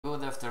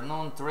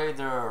afternoon,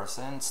 traders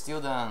and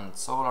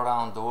students all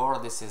around the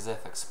world. This is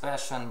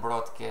FXPassion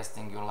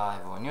broadcasting you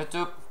live on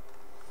YouTube,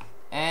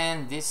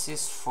 and this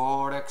is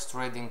Forex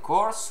Trading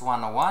Course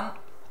 101.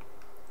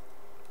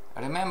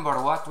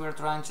 Remember what we're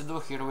trying to do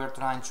here. We're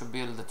trying to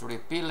build the three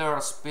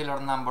pillars. Pillar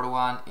number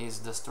one is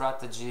the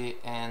strategy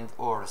and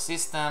or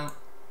system.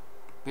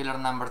 Pillar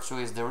number two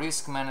is the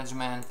risk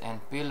management,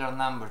 and pillar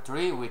number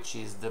three, which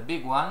is the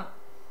big one,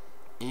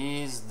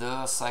 is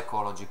the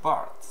psychology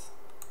part,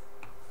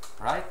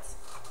 right?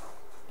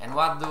 And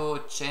what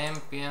do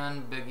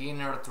champion,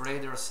 beginner,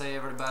 traders say,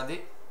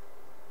 everybody?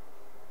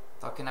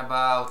 Talking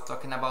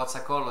about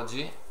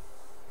psychology.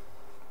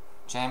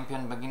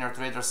 Champion, beginner,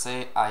 traders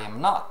say, I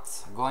am not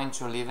going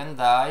to live and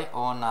die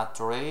on a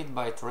trade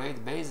by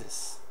trade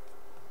basis.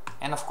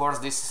 And of course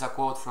this is a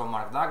quote from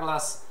Mark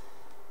Douglas,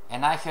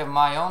 and I have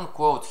my own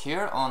quote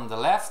here on the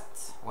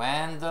left.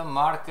 When the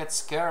market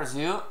scares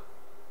you,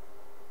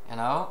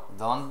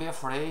 don't be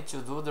afraid to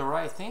do the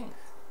right thing.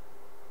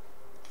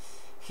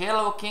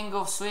 Hello, King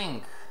of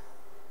Swing.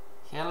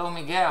 Hello,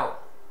 Miguel.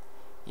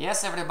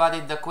 Yes, everybody,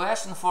 the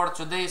question for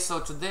today,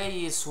 so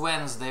today is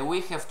Wednesday,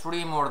 we have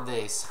 3 more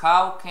days.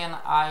 How can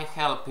I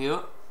help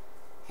you?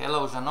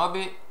 Hello,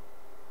 Janobi.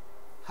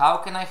 How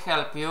can I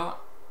help you?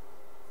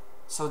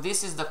 So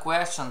this is the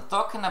question.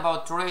 Talking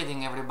about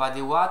trading,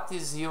 everybody, what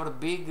is your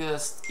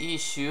biggest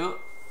issue?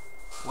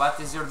 What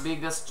is your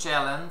biggest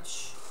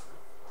challenge?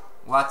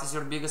 What is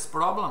your biggest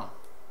problem?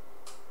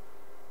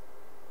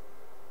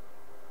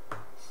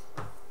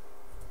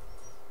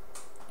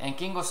 And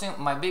King of Swing,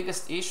 my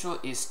biggest issue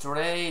is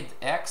trade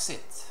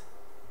exit.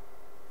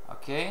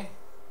 Okay,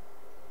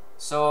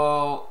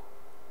 so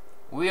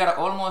we are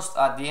almost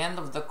at the end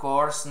of the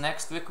course.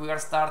 Next week we are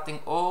starting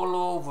all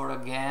over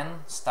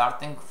again,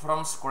 starting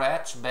from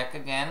scratch, back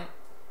again.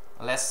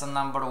 Lesson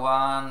number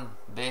 1,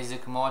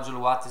 basic module,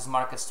 what is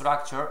market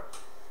structure.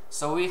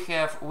 So we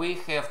have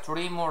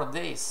 3 more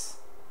days.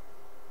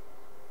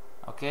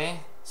 Okay,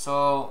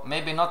 so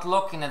maybe not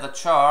looking at the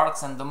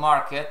charts and the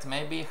market,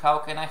 maybe how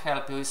can I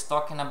help you is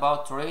talking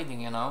about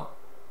trading,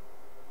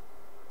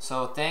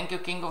 So thank you,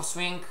 King of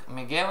Swing,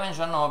 Miguel and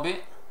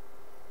Janobi.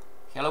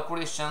 Hello,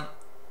 Christian.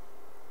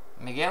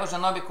 Miguel,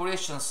 Janobi,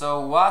 Christian.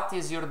 So what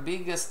is your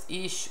biggest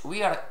issue?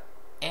 We are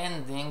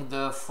ending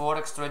the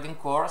Forex trading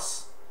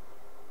course.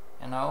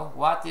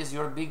 What is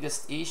your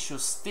biggest issue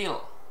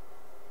still?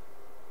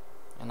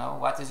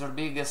 What is your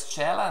biggest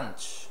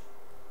challenge?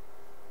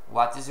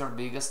 What is your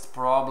biggest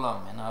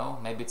problem?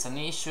 Maybe it's an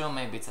issue,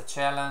 maybe it's a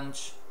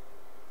challenge.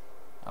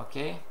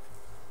 Okay,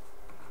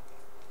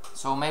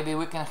 so maybe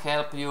we can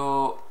help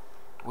you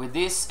with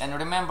this. And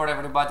remember,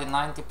 everybody,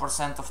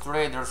 90% of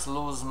traders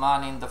lose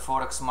money in the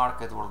Forex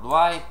market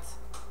worldwide.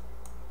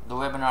 The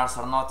webinars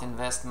are not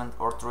investment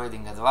or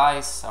trading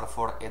advice, are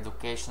for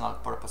educational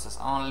purposes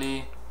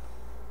only.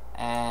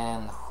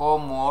 And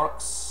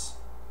homeworks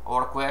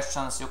or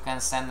questions, you can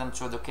send them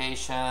to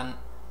education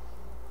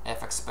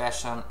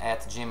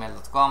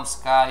FXPassion@gmail.com,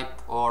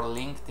 Skype or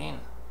LinkedIn.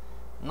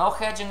 No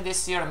hedging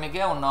this year,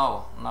 Miguel.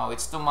 No,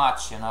 it's too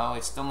much.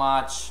 It's too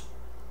much.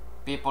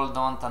 People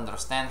don't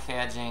understand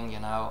hedging.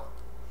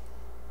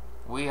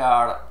 We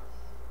are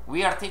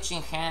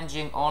teaching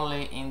hedging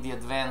only in the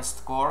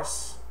advanced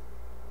course.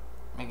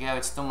 Miguel,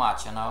 it's too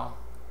much.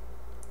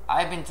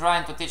 I've been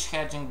trying to teach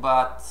hedging,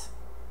 but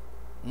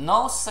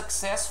no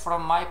success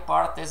from my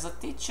part as a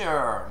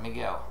teacher,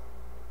 Miguel.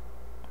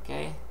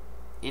 Okay.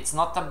 It's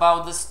not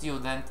about the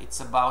student, it's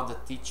about the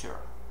teacher,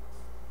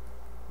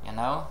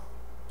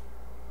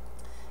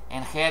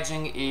 And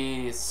hedging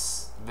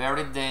is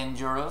very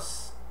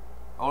dangerous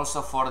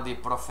also for the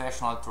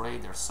professional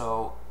traders.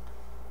 So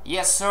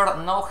yes, sir,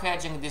 no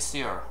hedging this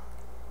year.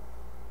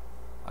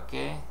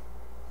 Okay,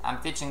 I'm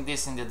teaching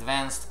this in the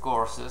advanced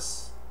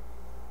courses.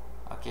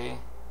 Okay,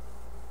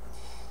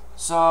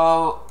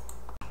 so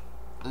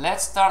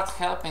let's start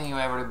helping you,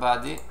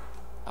 everybody.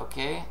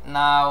 Okay,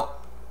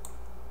 now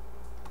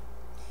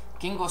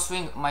King of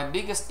Swing, my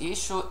biggest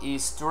issue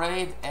is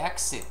trade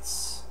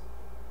exits.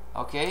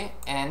 Okay,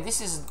 and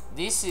this is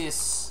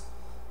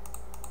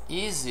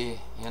easy,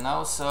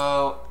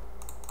 so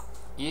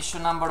issue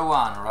number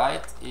 1,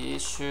 right?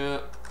 Issue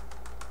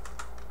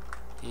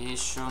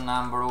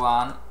number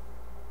 1,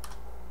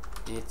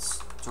 it's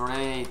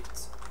trade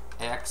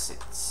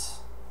exits.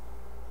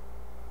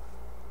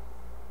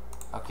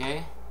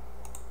 Okay,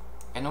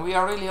 and we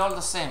are really all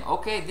the same.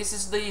 Okay, this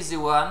is the easy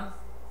one.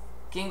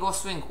 King of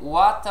Swing,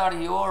 what are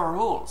your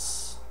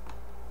rules?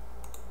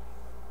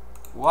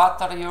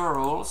 What are your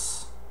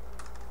rules?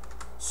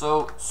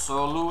 So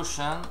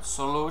solution,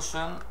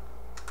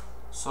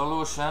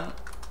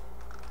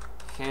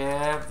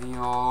 have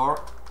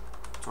your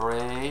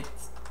trade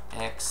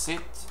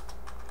exit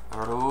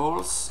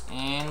rules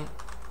in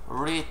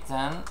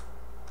written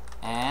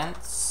and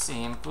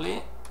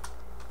simply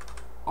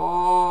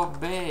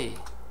obey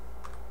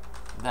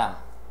them.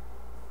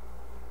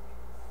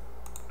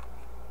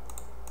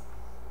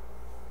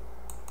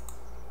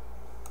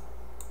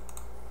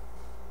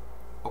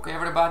 Okay,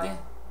 everybody?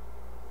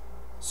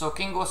 So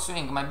King of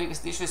Swing, my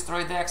biggest issue is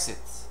trade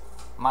exit.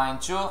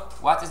 Mind you,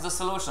 what is the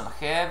solution?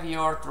 Have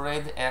your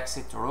trade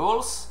exit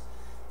rules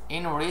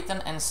in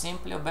written and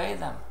simply obey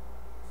them.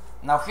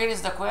 Now here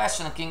is the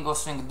question, King of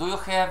Swing. Do you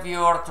have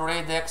your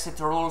trade exit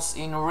rules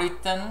in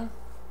written?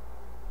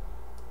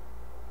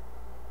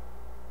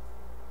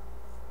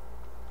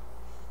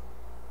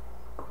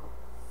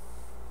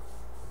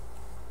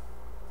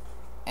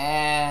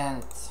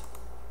 And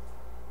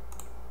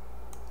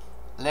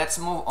let's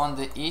move on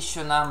the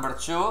issue number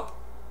 2.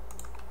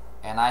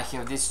 And I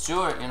have this 2,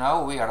 you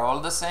know, we are all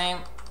the same.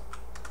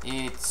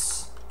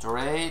 It's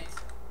trade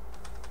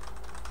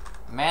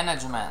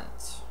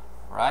management,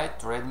 right?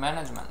 Trade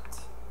management.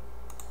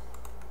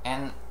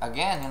 And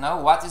again, you know,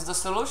 what is the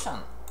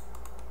solution?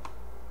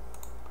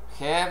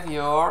 Have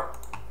your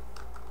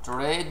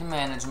trade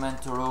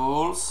management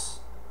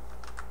rules,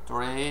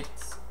 trade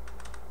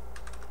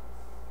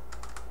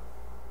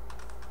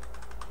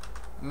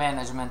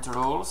management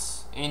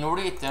rules in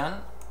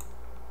written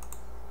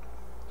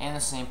and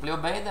simply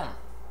obey them.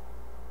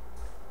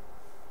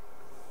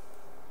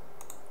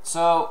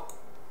 So,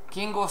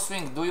 King of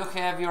Swing, do you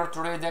have your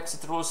trade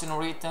exit rules in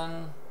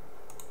written?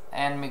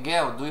 And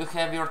Miguel, do you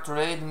have your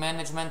trade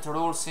management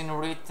rules in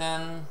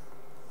written?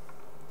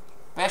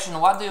 Passion,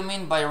 what do you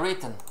mean by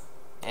written?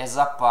 As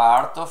a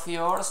part of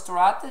your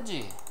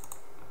strategy.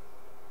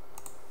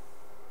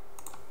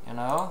 You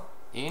know,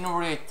 in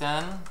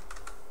written,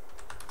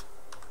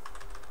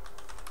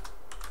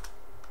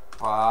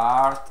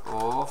 part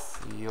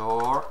of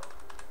your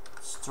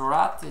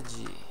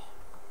strategy.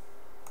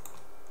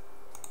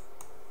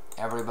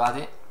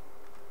 Everybody?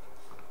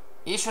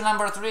 Issue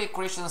number 3,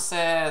 Christian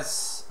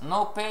says,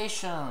 no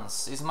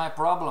patience is my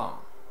problem.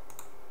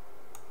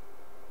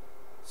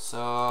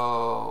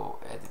 So,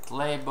 edit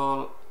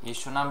label,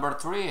 issue number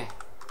 3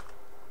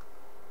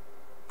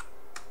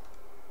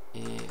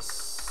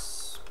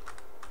 is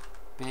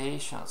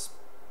patience.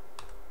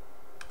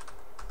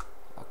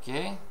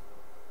 Okay,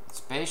 it's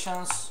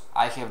patience.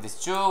 I have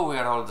this 2, we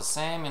are all the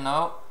same, you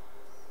know.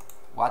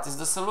 What is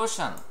the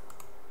solution?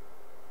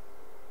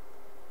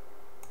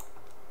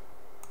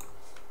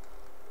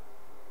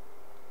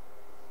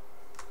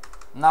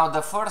 Now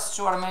the first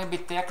 2 are maybe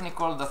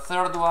technical, the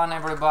third one,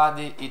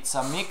 everybody, it's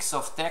a mix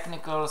of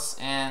technicals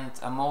and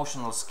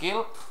emotional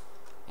skill,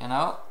 you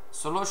know.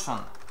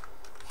 Solution: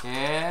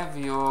 have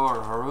your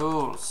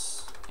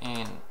rules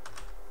in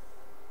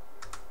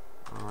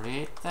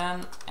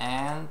written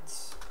and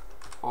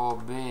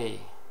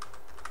obey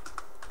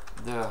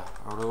the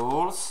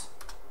rules,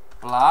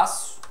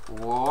 plus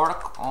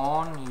work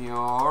on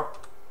your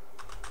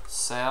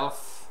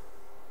self,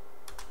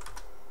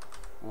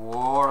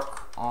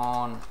 work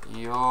on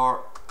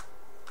your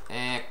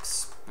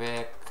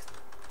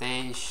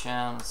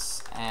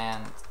expectations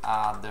and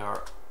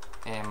other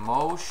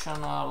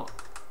emotional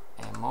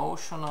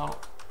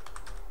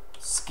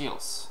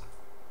skills.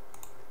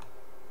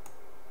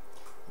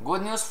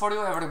 Good news for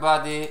you,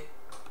 everybody.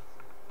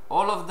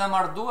 All of them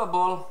are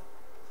doable.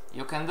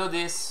 You can do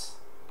this,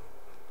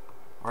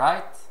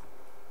 right?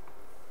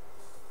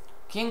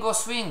 King of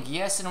Swing,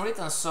 yes, in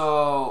written.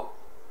 So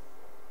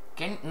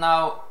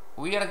now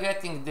we are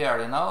getting there,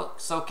 you know.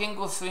 So King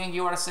of Swing,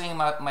 you are saying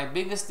my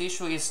biggest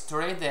issue is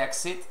trade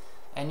exit,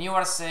 and you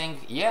are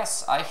saying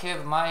yes, I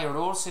have my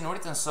rules in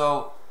written.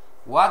 So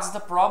what's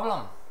the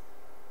problem?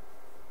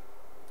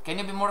 Can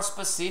you be more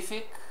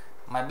specific?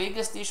 My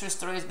biggest issue is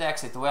trade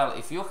exit. Well,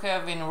 if you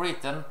have in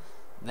written,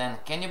 then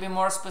can you be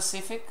more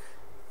specific?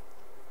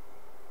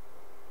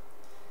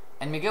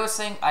 And Miguel is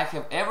saying, I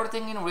have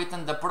everything in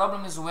written. The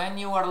problem is when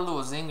you are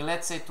losing,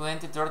 let's say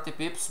 20-30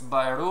 pips,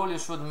 by rule you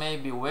should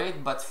maybe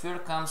wait, but fear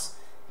comes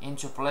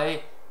into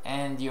play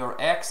and your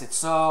exit.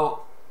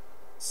 So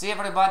see,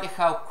 everybody,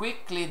 how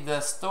quickly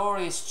the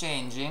story is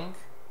changing.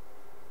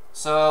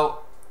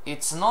 So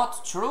it's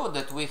not true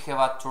that we have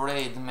a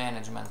trade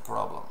management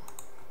problem.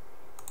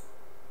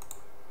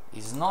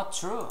 It's not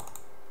true,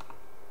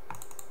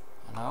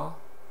 you know,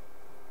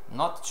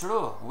 not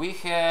true. We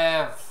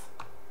have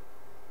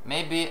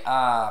maybe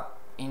a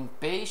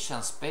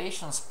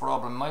patience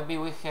problem, maybe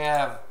we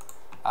have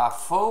a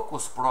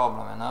focus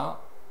problem, you know.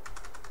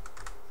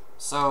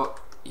 So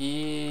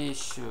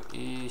issue,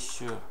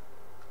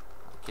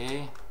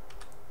 okay,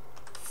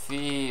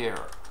 fear,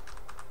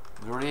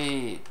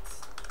 greed,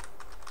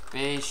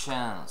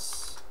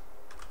 patience,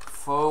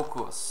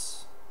 focus.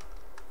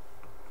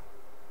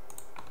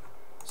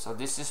 So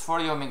this is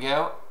for you,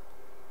 Miguel,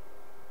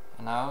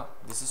 you know,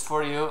 this is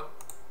for you.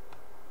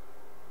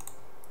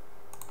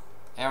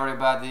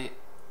 Everybody,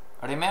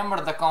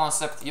 remember the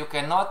concept: you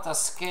cannot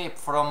escape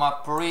from a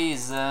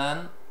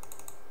prison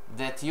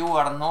that you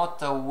are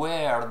not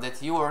aware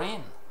that you are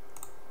in.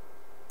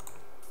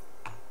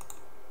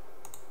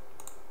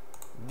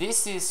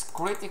 This is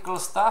critical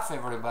stuff,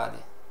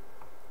 everybody.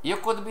 You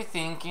could be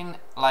thinking,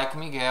 like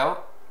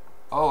Miguel,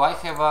 oh, I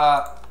have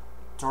a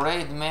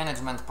trade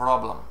management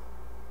problem,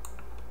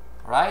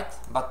 right?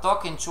 But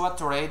talking to a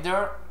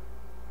trader,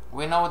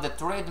 we know that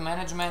trade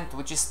management,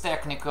 which is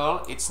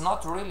technical, it's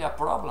not really a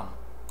problem.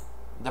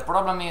 The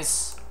problem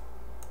is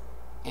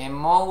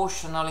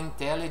emotional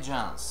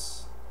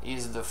intelligence.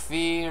 is the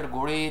fear,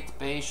 greed,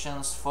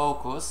 patience,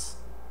 focus.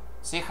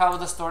 See how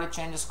the story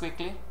changes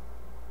quickly?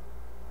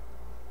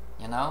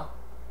 You know?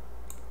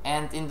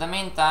 And in the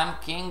meantime,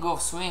 King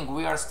of Swing,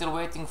 we are still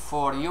waiting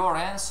for your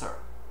answer.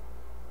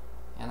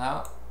 You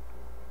know?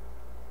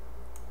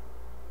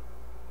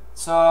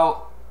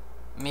 So,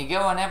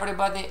 Miguel and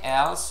everybody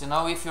else, you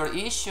know, if your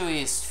issue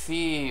is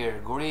fear,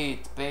 greed,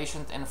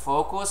 patience and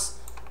focus,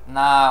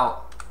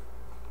 now,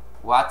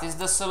 what is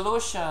the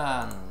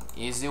solution?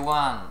 Easy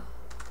one.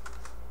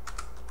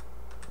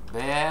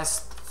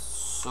 Best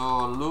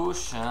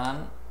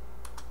solution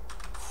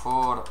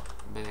for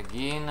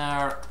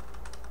beginner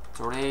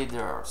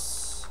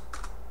traders.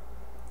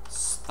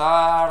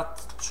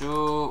 Start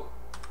to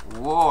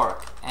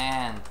work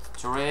and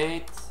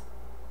trade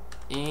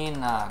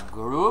in a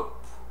group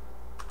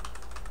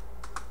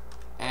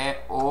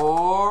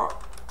or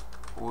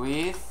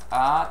with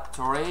a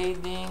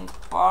trading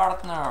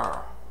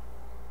partner.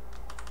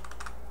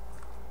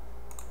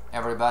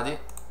 Everybody,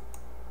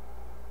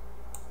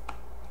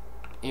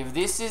 if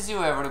this is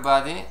you,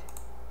 everybody,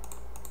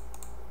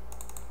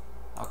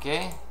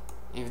 okay,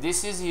 if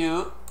this is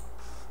you,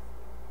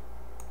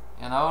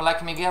 you know,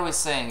 like Miguel is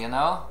saying, you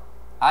know,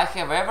 I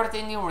have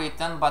everything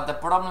written, but the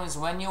problem is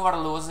when you are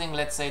losing,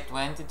 let's say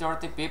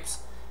 20-30 pips,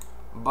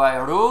 by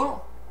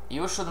rule,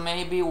 you should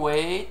maybe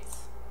wait,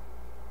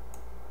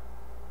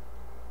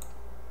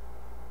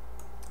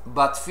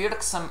 but fear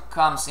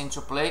comes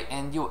into play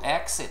and you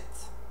exit.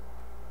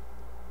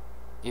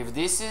 If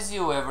this is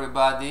you,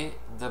 everybody,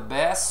 the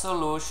best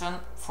solution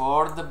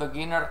for the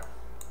beginner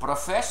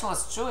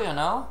professionals too, you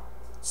know,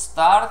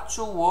 start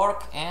to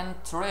work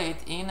and trade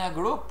in a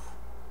group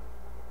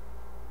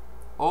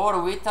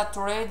or with a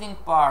trading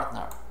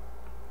partner.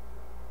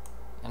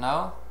 You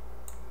know,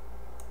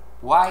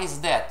 why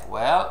is that?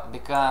 Well,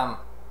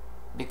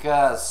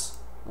 because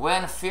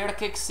when fear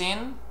kicks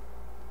in,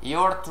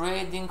 your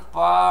trading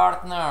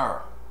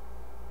partner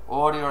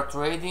or your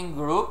trading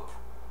group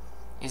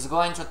is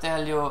going to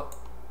tell you,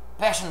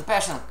 passion,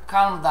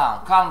 calm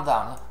down, calm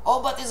down.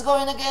 Oh, but it's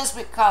going against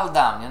me. Calm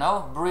down, you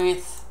know,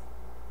 breathe,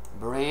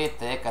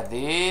 take a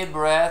deep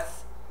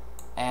breath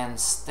and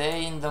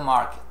stay in the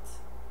market.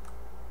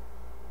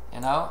 You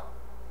know,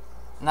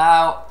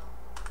 now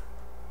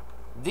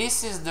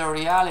this is the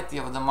reality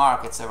of the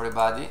markets,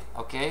 everybody,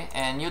 okay?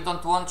 And you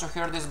don't want to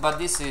hear this, but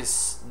this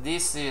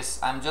is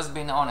I'm just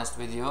being honest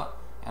with you,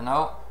 you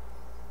know.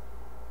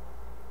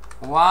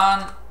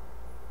 One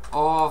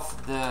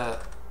of the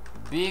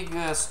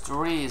biggest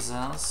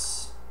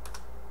reasons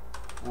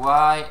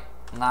why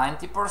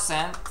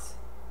 90%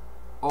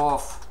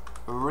 of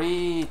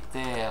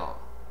retail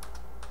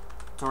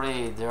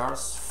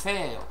traders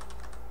fail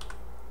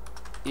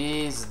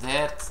is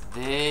that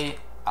they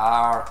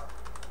are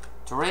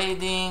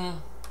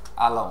trading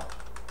alone.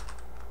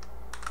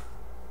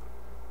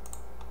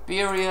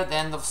 Period.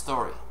 End of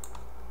story.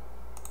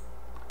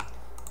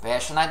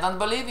 Passion, I don't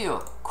believe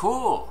you.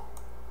 Cool.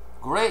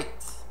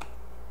 Great.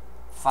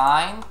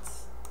 Find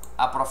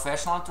a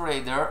professional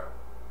trader,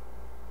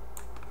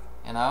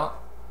 you know,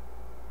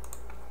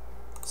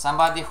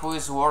 somebody who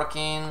is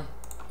working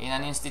in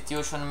an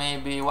institution,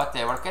 maybe,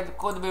 whatever,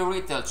 could be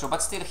retail too,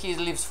 but still he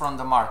lives from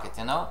the market,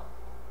 you know.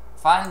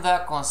 Find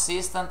a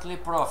consistently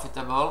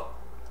profitable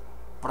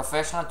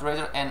professional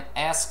trader and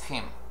ask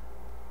him,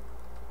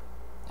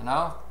 you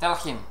know, tell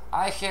him,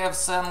 I have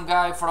some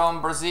guy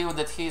from Brazil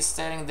that he's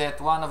saying that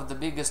one of the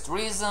biggest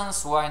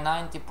reasons why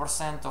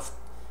 90% of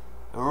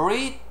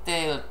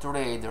retail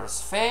traders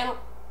fail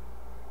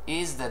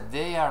is that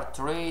they are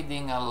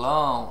trading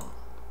alone.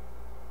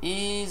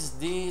 Is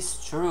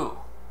this true?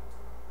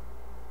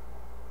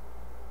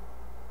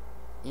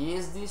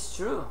 Is this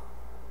true?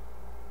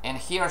 And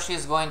he or she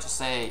is going to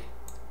say,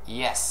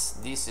 yes,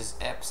 this is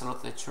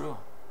absolutely true.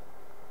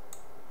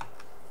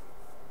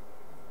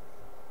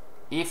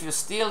 If you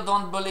still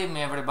don't believe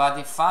me,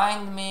 everybody,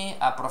 find me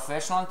a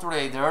professional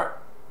trader,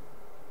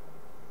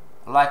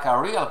 like a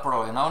real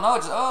pro, you know, no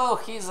just,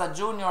 oh, he's a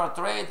junior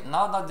trade,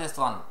 no, not this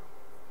one.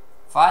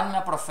 Find me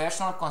a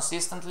professional,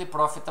 consistently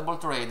profitable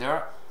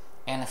trader,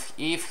 and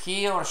if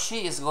he or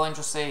she is going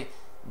to say,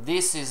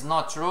 this is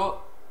not true,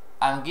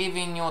 I'm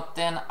giving you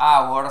 10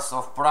 hours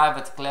of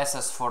private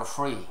classes for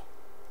free.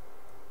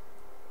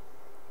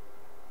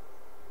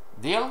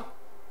 Deal?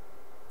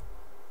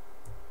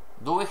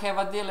 Do we have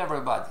a deal,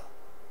 everybody?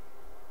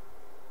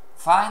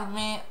 Find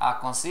me a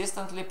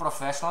consistently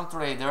professional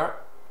trader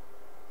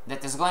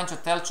that is going to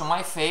tell to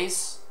my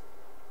face,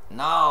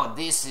 no,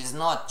 this is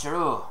not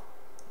true.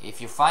 If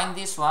you find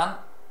this one,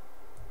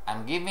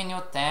 I'm giving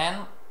you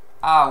 10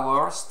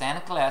 hours,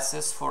 10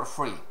 classes for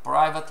free,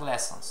 private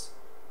lessons,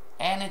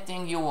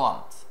 anything you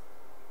want.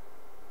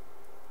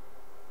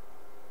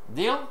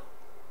 Deal?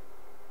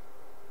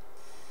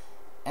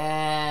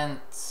 And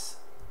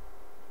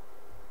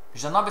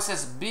Janobi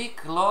says,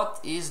 big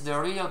lot is the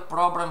real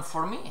problem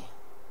for me.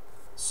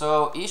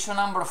 So issue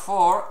number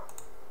 4,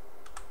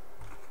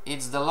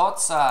 it's the lot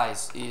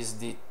size, is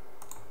the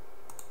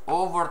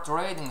over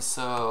trading.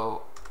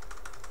 So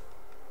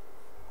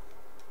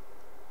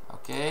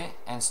Okay,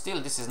 and still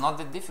this is not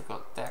that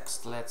difficult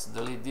text. Let's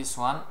delete this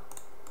one.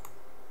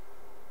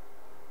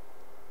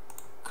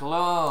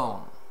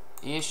 Clone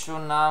issue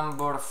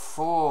number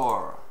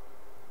 4.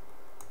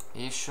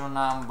 Issue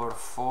number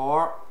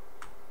 4.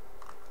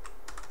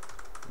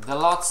 The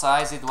lot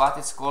size is what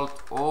is called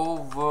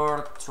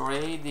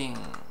overtrading.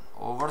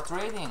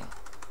 Overtrading.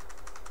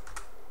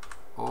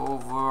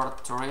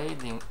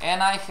 Overtrading.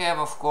 And I have,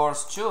 of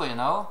course, too, you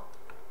know,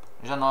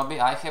 Janobi,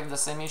 I have the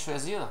same issue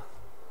as you.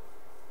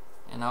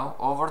 You know,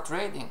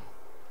 overtrading.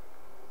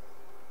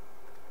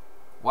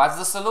 What's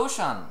the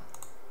solution?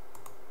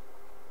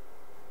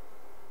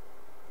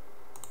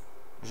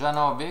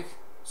 Janobi,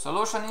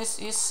 solution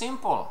is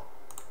simple.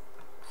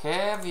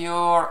 Have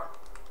your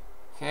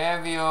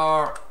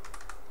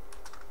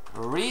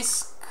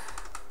risk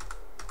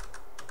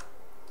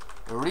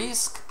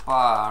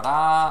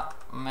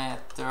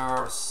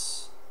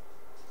parameters.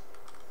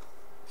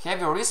 Have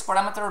your risk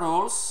parameter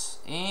rules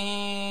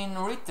in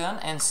written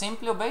and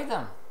simply obey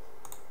them.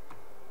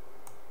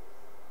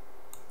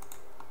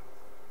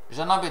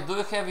 Janobi, do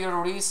you have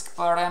your risk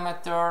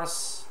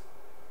parameters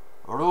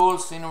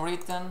rules in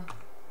written?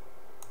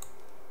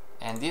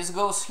 And this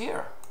goes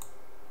here.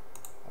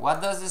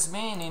 What does this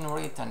mean in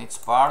written? It's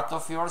part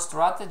of your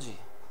strategy.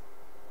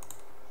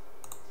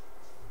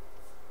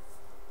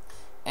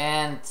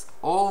 And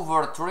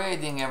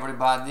overtrading,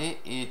 everybody,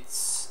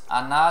 it's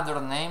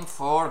another name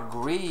for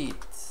greed.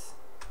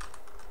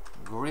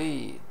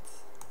 Greed.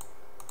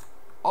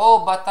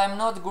 Oh, but I'm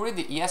not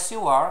greedy. Yes,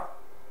 you are.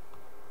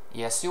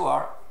 Yes, you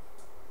are.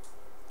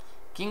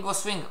 King of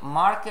swing.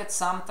 Market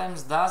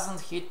sometimes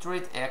doesn't hit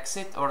trade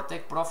exit or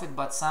take profit,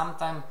 but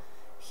sometimes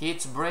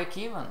hits break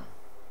even.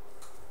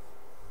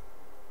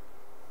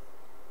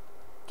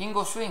 King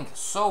of swing.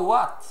 So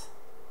what?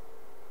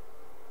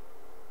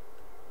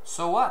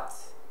 So what?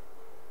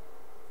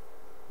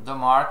 The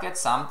market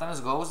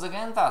sometimes goes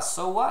against us.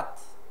 So what?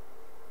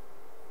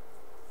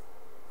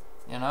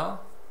 You know,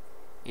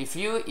 if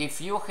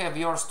you have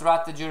your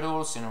strategy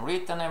rules in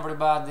written,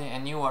 everybody,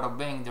 and you are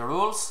obeying the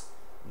rules,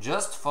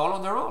 just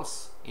follow the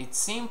rules. It's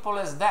simple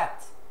as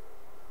that.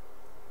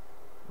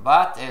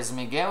 But as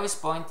Miguel is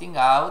pointing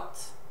out,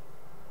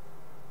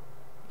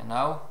 you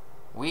know,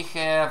 we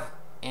have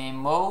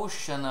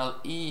emotional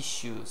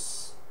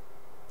issues,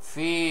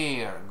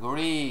 fear,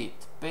 greed,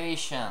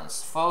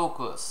 patience,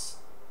 focus,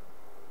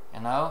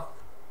 you know.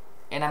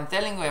 And I'm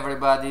telling you,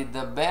 everybody,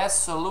 the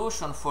best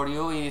solution for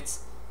you is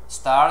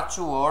start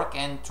to work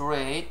and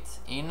trade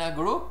in a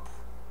group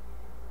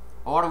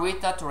or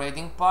with a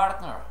trading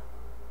partner.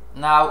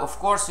 Now, of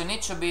course, you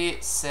need to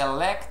be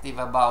selective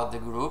about the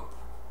group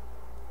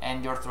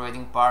and your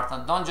trading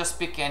partner. Don't just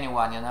pick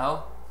anyone, you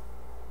know.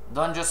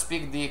 Don't just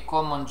pick the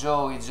common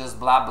Joe. It's just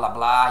blah blah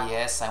blah.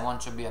 Yes, I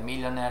want to be a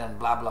millionaire and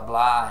blah blah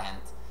blah,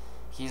 and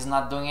he's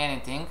not doing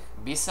anything.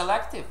 Be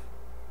selective.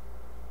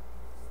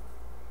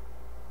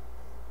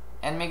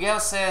 And Miguel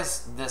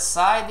says,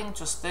 deciding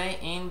to stay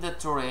in the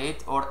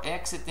trade or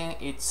exiting,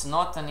 it's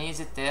not an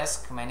easy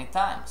task many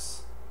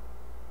times.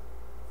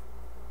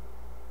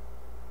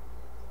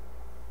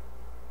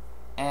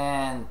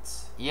 And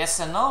yes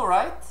and no,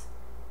 right?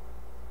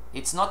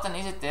 It's not an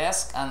easy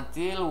task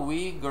until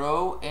we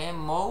grow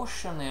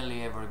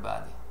emotionally,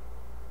 everybody.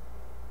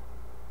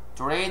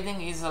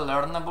 Trading is a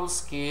learnable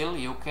skill.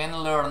 You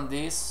can learn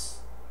this.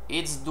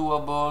 It's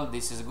doable.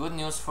 This is good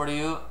news for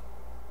you,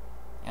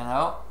 you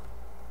know.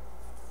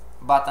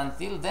 But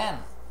until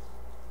then,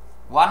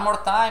 one more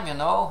time, you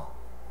know,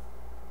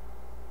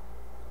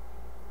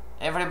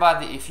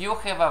 everybody, if you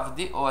have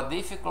a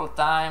difficult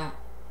time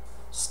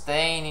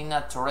staying in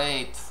a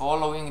trade,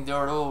 following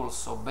the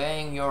rules,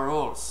 obeying your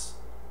rules,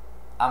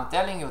 I'm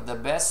telling you, the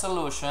best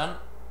solution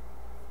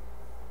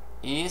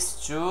is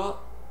to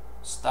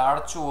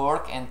start to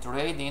work and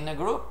trade in a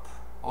group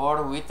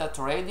or with a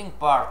trading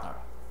partner.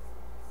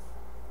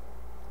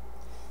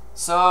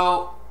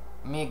 So,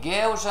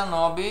 Miguel,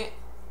 Janobi,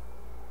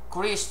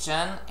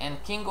 Christian,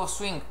 and King of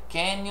Swing,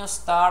 can you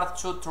start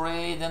to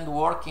trade and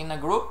work in a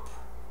group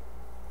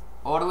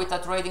or with a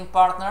trading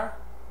partner?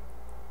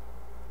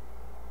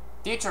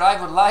 Teacher, I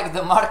would like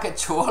the market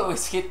to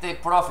always hit a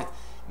profit.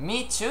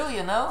 Me too,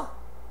 you know.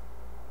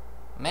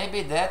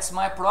 Maybe that's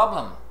my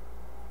problem.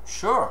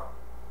 Sure.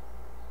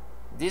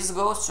 This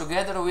goes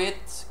together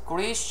with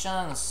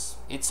Christians.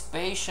 It's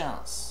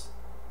patience.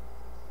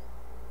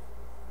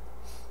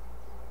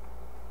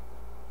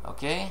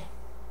 Okay?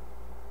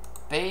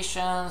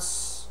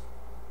 Patience.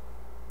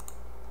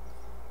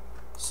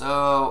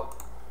 So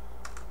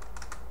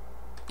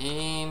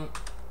impatience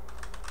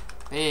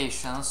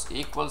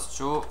equals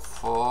to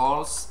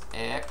false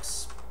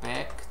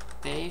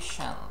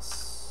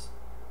expectations.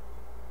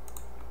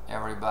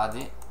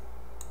 Everybody,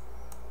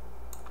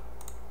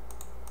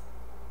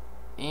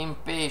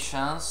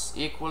 impatience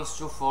equals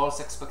to false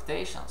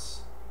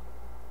expectations.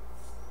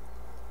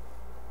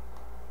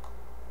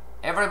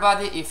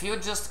 Everybody, if you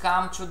just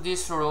come to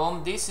this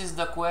room, this is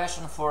the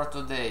question for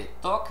today.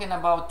 Talking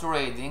about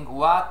trading,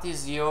 what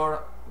is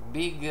your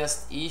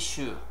biggest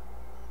issue?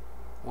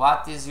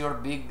 What is your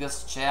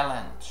biggest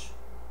challenge?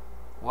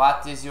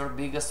 What is your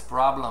biggest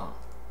problem?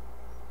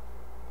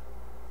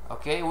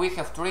 Okay, we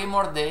have 3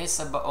 more days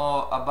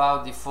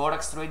about the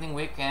Forex trading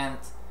weekend.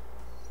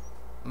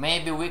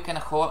 Maybe we can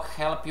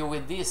help you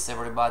with this,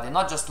 everybody.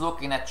 Not just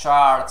looking at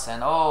charts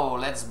and, oh,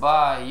 let's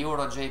buy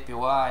Euro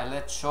JPY,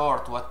 let's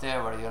short,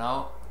 whatever, you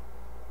know.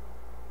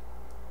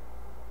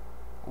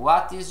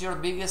 What is your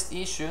biggest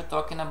issue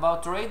talking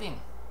about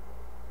trading?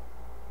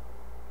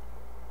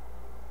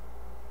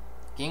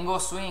 King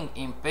of Swing,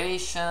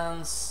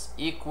 impatience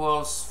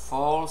equals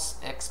false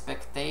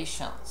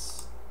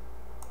expectations.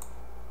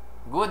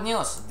 Good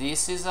news,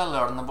 this is a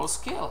learnable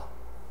skill.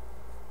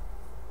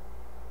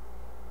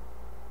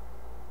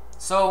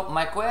 So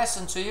my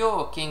question to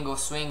you, King of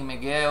Swing,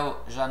 Miguel,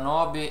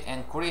 Janobi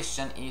and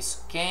Christian,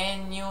 is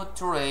can you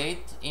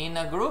trade in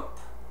a group?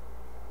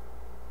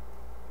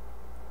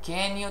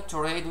 Can you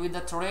trade with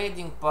a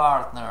trading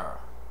partner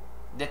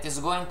that is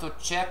going to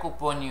check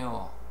upon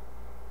you,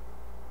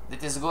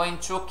 that is going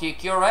to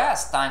kick your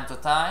ass time to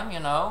time, you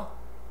know?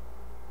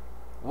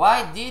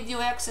 Why did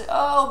you exit?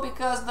 Oh,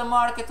 because the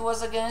market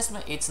was against me.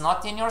 It's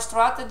not in your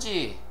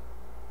strategy,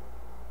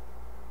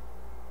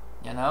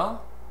 you know?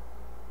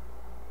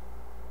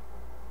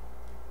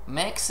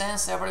 Makes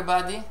sense,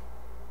 everybody?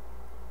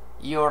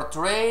 Your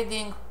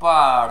trading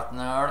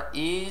partner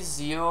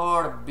is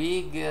your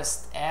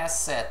biggest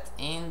asset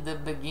in the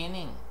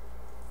beginning.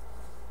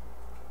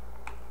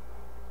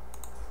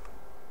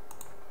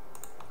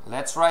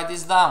 Let's write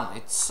this down.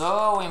 It's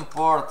so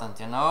important,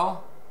 you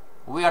know.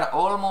 We are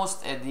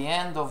almost at the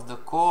end of the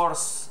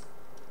course,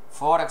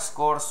 Forex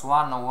course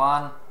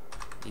 101.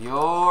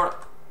 Your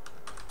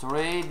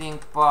trading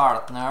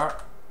partner.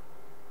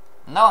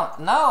 No,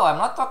 I'm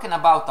not talking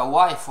about a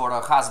wife or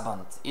a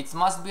husband. It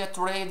must be a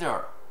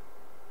trader.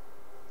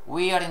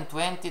 We are in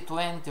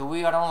 2020,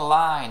 we are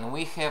online,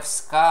 we have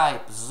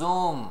Skype,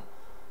 Zoom,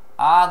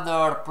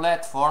 other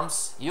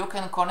platforms. You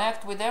can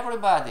connect with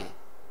everybody.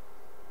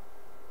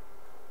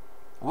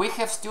 We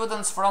have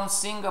students from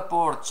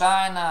Singapore,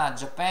 China,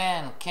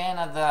 Japan,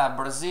 Canada,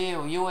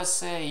 Brazil,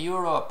 USA,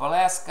 Europe,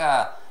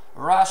 Alaska,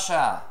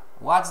 Russia.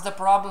 What's the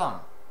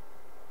problem?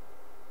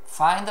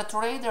 Find a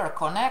trader,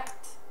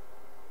 connect.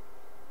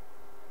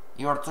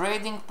 Your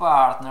trading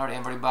partner,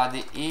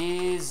 everybody,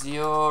 is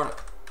your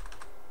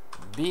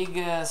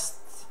biggest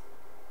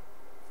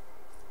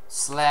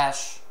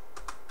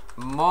 /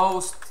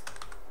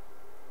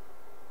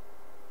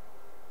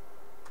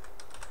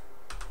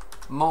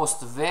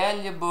 most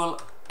valuable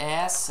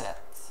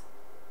asset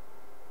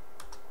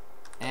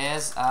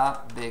as a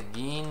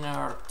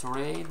beginner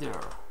trader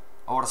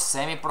or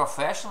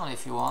semi-professional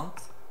if you want.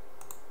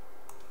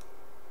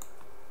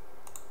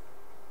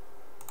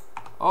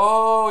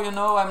 Oh, you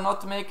know, I'm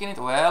not making it.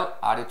 Well,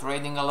 are you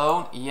trading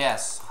alone?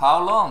 Yes.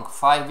 How long?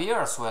 5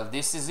 years. Well,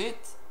 this is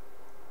it.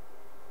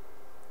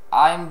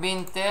 I've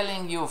been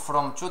telling you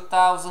from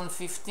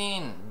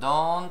 2015,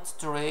 don't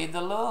trade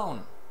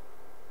alone.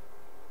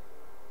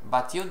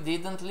 But you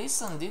didn't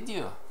listen, did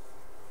you?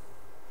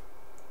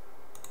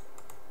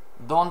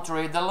 Don't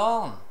trade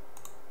alone.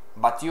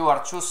 But you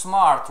are too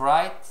smart,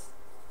 right?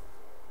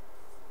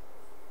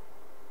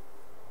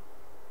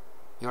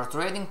 Your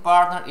trading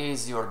partner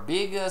is your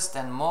biggest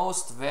and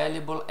most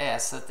valuable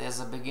asset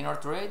as a beginner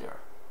trader.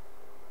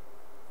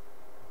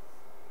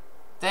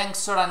 Thanks,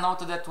 sir, I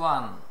noted that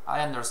one.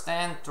 I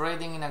understand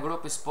trading in a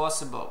group is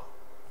possible.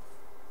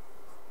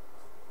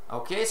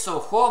 Okay, so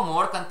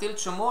homework until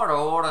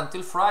tomorrow or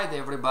until Friday,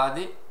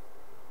 everybody.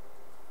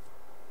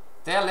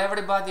 Tell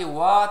everybody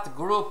what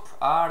group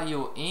are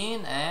you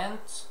in and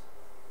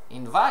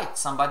invite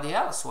somebody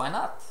else, why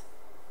not?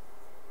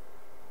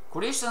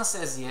 Christian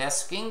says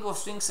yes, King of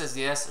Swing says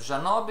yes,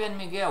 Janobi and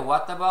Miguel,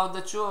 what about the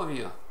two of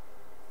you?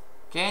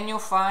 Can you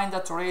find a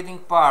trading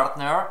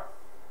partner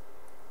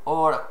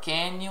or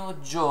can you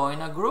join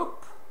a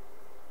group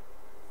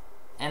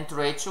and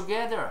trade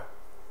together?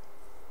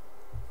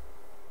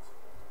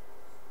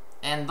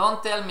 And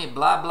don't tell me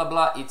blah blah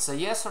blah, it's a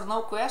yes or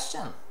no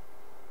question.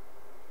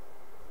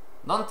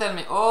 Don't tell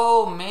me,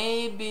 oh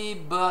maybe,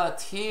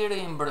 but here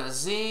in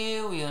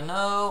Brazil, you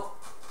know.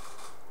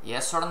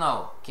 Yes or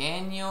no?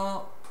 Can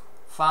you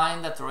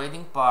find a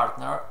trading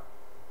partner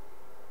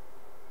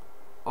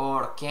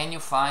or can you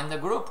find a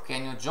group?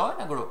 Can you join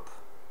a group?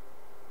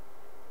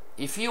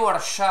 If you are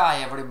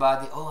shy,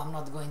 everybody, oh, I'm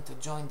not going to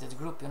join that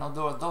group, you know,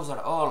 those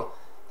are all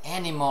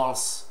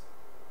animals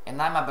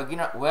and I'm a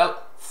beginner. Well,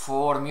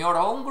 form your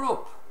own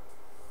group.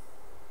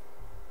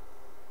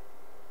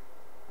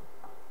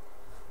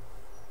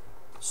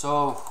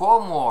 So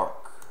homework,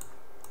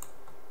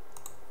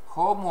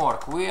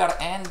 we are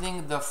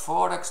ending the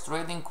Forex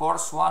trading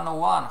course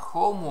 101.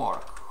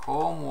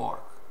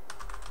 Homework,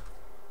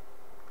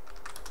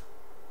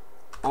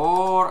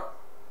 or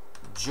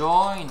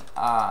join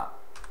a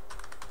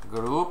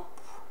group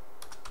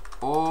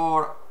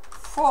or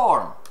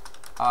form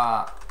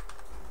a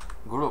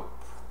group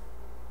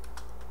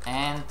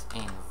and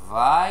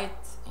invite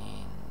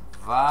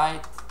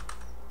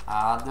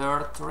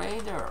other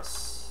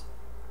traders.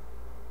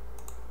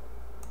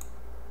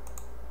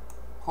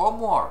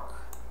 Homework.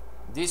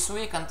 This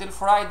week until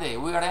Friday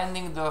we are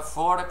ending the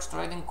Forex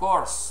trading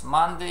course.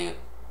 Monday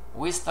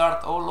we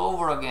start all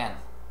over again.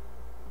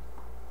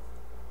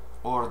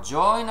 Or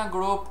join a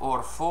group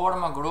or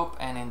form a group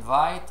and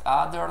invite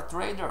other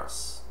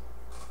traders.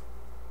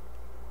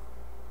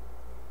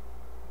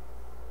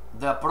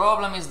 The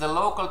problem is the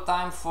local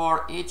time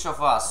for each of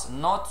us.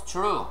 Not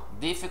true.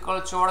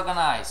 Difficult to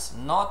organize.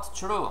 Not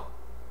true.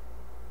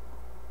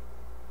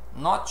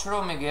 Not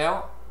true,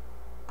 Miguel.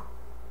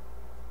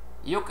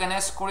 You can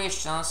ask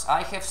Christians.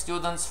 I have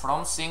students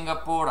from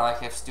Singapore, I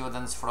have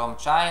students from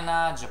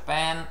China,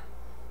 Japan,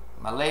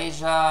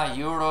 Malaysia,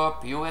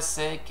 Europe,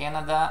 USA,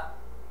 Canada.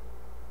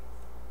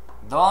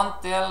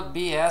 Don't tell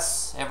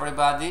BS,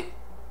 everybody.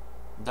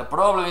 The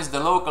problem is the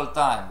local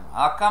time.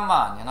 Ah, come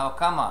on, you know,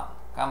 come on,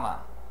 come on.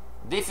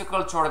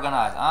 Difficult to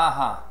organize.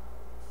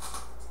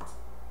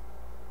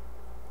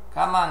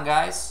 Come on,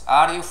 guys.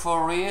 Are you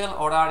for real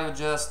or are you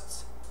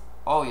just,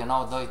 oh, you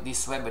know,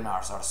 these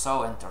webinars are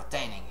so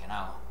entertaining, you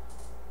know.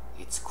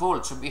 It's cool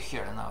to be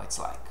here, you know. It's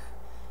like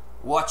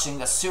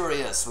watching a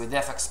series with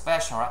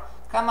FXPassion, right?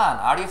 Come on,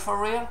 are you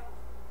for real?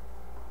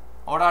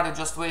 Or are you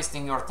just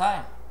wasting your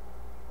time?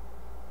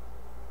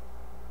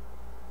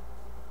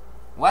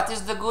 What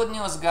is the good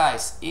news,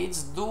 guys?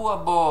 It's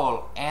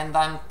doable, and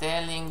I'm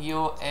telling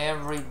you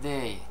every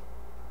day.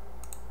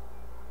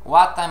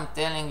 What I'm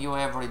telling you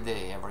every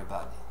day,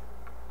 everybody.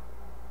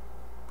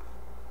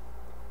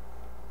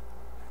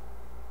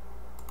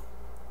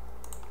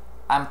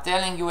 I'm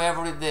telling you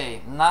every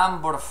day.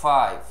 Number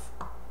 5.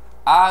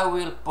 I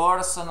will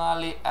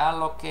personally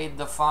allocate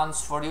the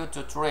funds for you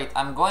to trade.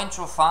 I'm going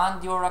to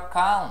fund your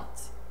account.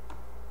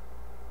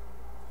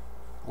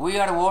 We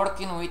are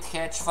working with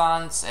hedge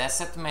funds,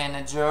 asset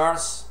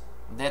managers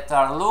that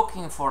are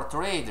looking for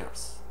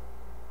traders.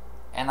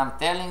 And I'm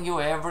telling you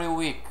every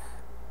week,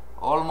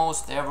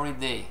 almost every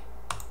day.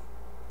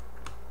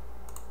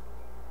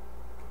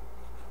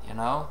 You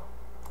know?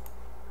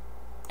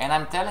 And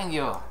I'm telling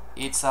you,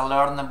 it's a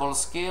learnable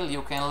skill.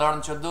 You can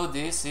learn to do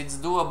this. It's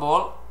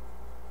doable.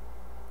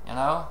 You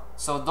know?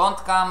 So don't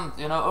come,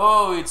 you know,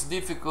 oh, it's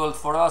difficult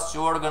for us to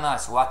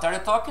organize. What are you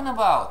talking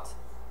about?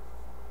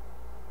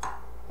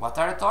 What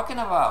are you talking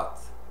about?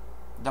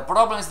 The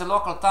problem is the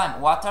local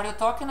time. What are you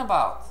talking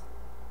about?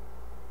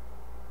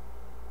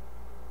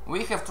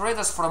 We have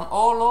traders from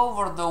all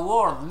over the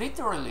world,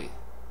 literally.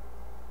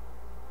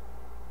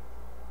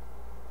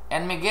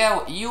 And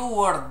Miguel, you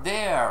were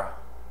there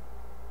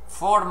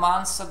 4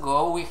 months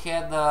ago. We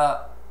had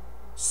a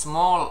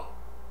small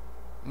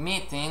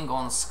meeting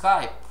on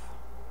Skype.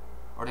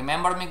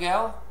 Remember,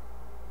 Miguel?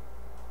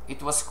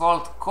 It was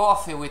called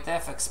Coffee with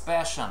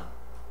FXPassion.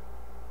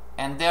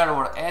 And there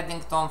were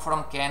Eddington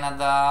from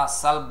Canada,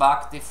 Sal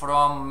Bhakti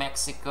from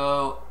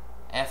Mexico,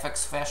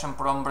 FXPassion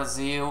from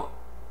Brazil,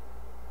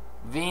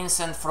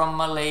 Vincent from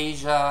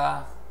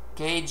Malaysia,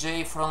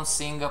 KJ from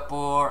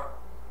Singapore,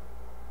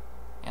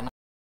 you know,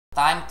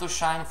 Time to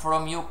Shine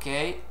from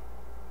UK.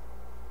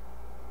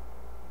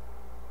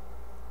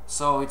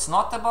 So it's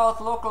not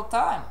about local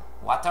time.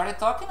 What are you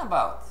talking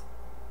about?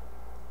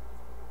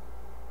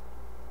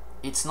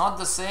 It's not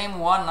the same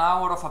 1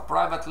 hour of a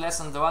private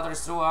lesson, the other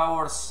is 2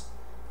 hours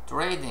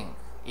trading.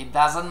 It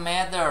doesn't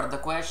matter. The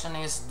question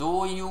is,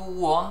 do you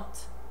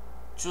want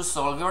to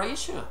solve your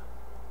issue?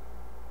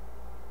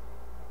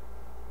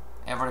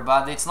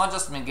 Everybody, it's not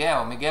just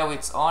Miguel. Miguel,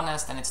 it's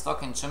honest and it's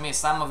talking to me.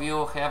 Some of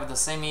you have the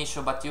same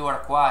issue, but you are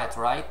quiet,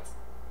 right?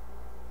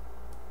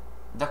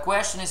 The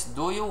question is,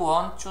 do you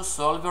want to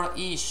solve your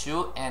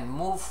issue and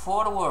move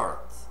forward?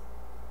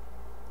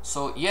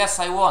 So, yes,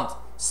 I want.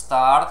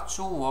 Start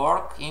to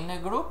work in a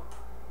group.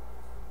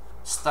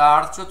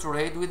 Start to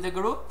trade with the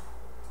group.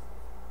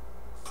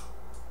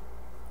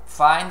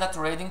 Find a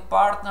trading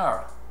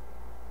partner.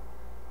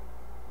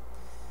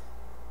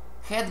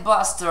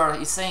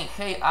 Headbuster is saying,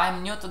 hey,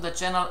 I'm new to the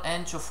channel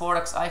and to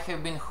Forex. I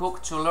have been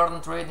hooked to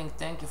learn trading.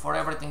 Thank you for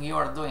everything you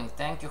are doing.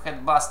 Thank you,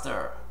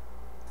 Headbuster.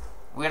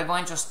 We are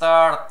going to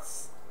start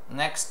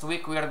next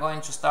week. We are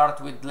going to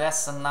start with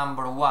lesson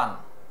number 1.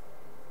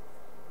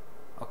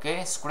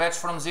 Okay, scratch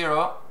from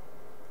zero.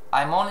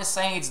 I'm only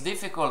saying it's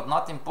difficult,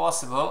 not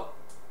impossible.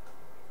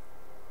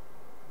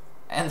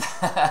 And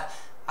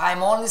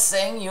I'm only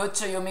saying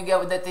to you,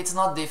 Miguel, that it's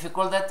not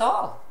difficult at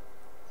all.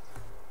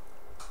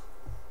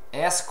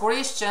 As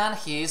Christian,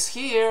 he is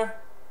here.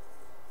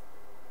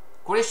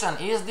 Christian,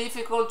 is it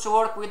difficult to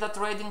work with a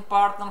trading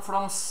partner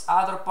from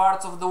other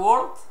parts of the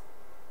world?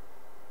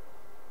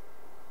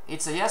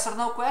 It's a yes or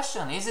no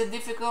question. Is it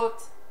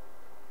difficult?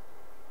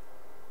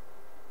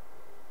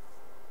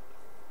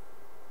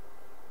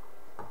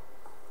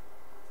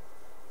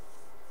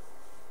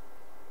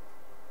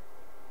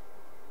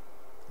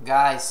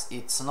 Guys,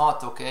 it's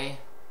not, okay?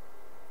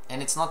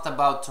 And it's not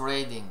about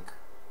trading.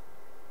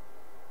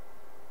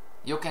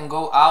 You can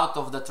go out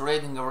of the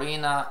trading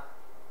arena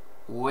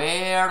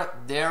where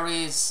there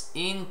is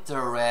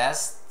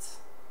interest.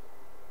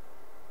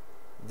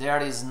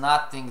 There is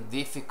nothing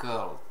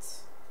difficult.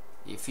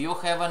 If you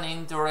have an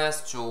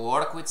interest to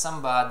work with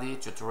somebody,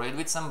 to trade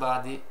with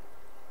somebody,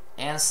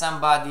 and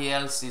somebody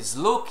else is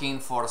looking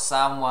for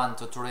someone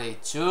to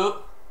trade to,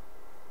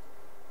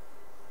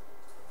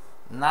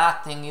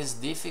 nothing is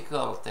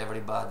difficult,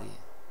 everybody.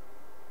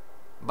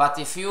 But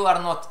if you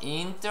are not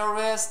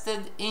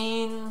interested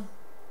in,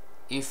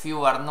 if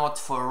you are not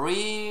for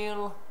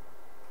real,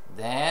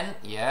 then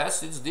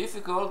yes, it's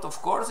difficult.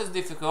 Of course it's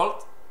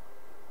difficult.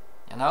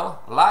 You know,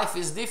 life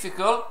is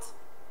difficult,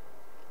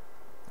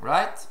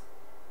 right?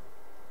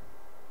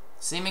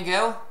 See,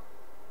 Miguel?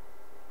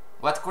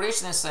 What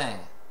Christian is saying?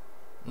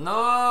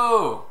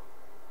 No!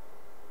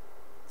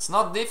 It's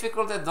not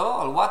difficult at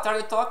all. What are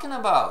you talking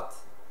about?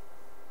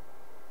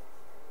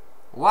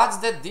 What's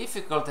that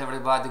difficult,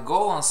 everybody?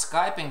 Go on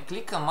Skype and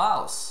click a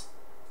mouse,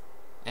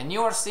 and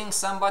you are seeing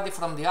somebody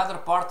from the other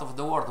part of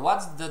the world.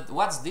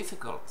 What's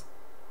difficult?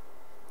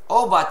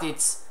 Oh, but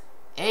it's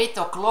 8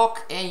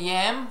 o'clock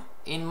a.m.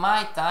 in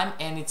my time,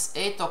 and it's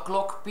 8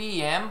 o'clock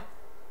p.m.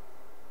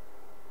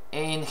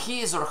 in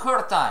his or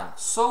her time.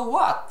 So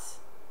what?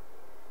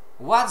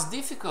 What's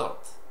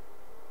difficult?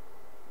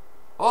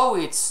 Oh,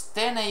 it's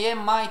 10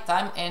 a.m. my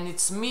time, and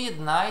it's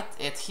midnight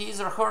at his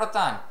or her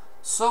time.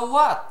 So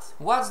what?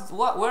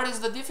 Where is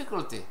the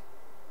difficulty?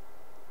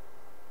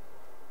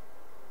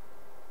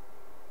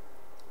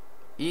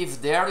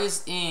 If there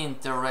is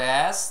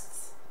interest,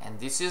 and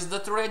this is the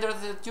trader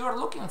that you are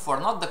looking for,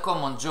 not the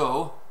common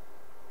Joe,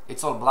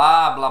 it's all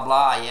blah blah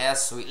blah,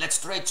 yes,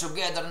 let's trade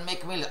together and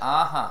make million.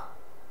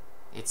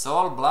 It's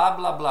all blah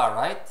blah blah,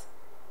 right?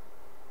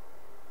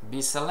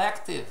 Be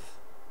selective.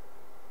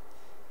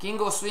 King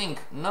of Swing,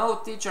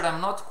 no teacher, I'm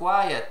not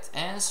quiet.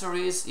 Answer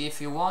is, if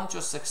you want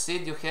to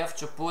succeed, you have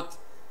to put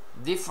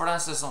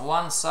differences on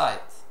one side.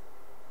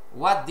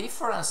 What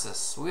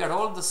differences? We are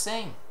all the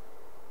same.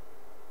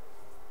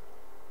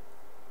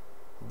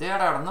 There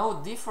are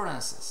no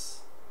differences.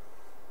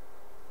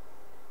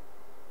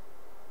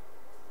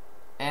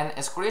 And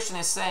as Christian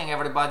is saying,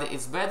 everybody,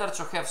 it's better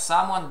to have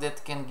someone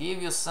that can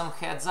give you some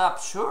heads up.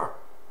 Sure.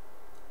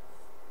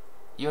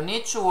 You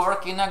need to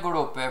work in a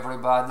group,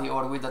 everybody,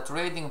 or with a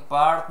trading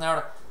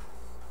partner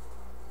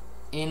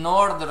in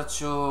order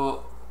to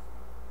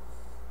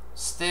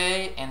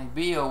stay and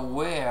be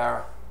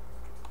aware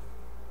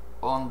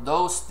on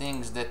those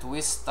things that we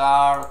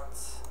start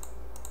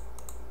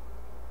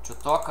to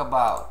talk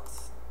about.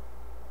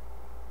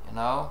 You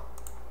know,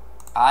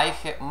 I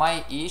have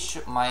my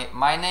issue,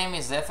 my name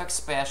is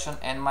FXPassion,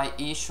 and my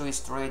issue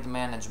is trade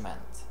management.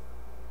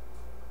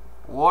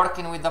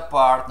 Working with a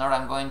partner,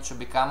 I'm going to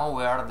become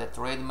aware that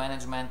trade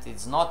management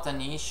is not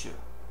an issue.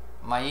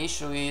 My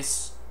issue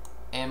is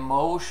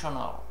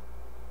emotional.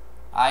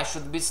 I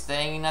should be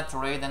staying in a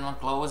trade and not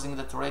closing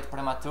the trade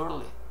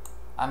prematurely.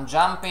 I'm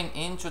jumping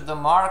into the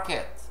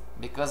market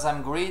because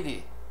I'm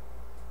greedy.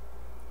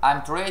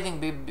 I'm trading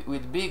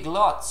with big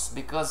lots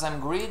because I'm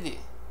greedy.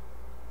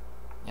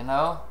 You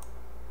know,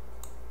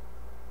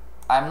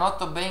 I'm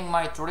not obeying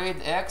my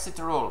trade exit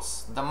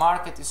rules. The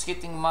market is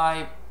hitting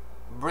my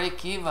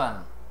break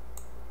even,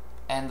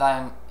 and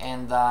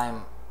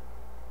I'm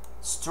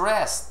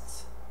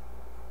stressed.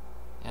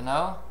 You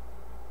know,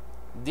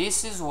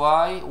 this is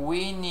why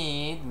we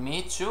need,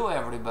 me too,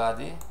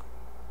 everybody.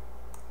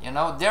 You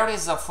know, there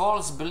is a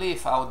false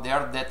belief out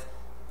there that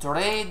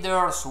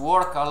traders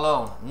work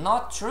alone.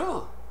 Not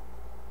true.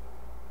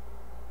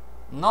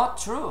 Not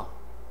true.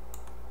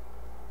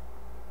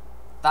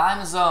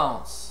 Time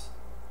zones.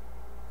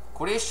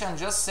 Christian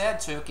just said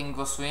to you, King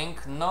of Swing,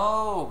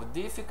 no,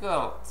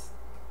 difficult.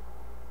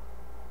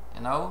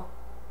 You know?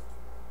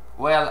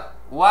 Well,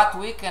 what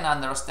we can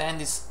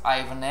understand is,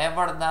 I've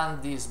never done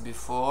this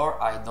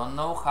before, I don't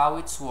know how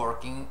it's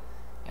working,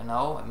 you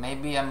know,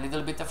 maybe I'm a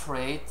little bit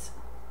afraid,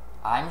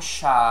 I'm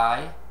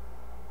shy,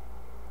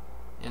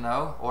 you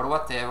know, or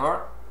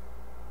whatever.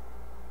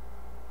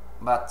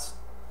 But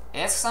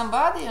ask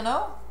somebody, you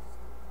know,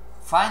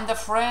 find a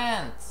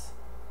friend.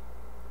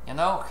 You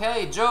know,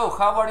 hey Joe,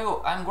 how are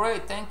you? I'm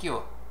great, thank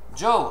you.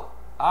 Joe,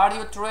 are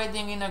you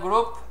trading in a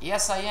group?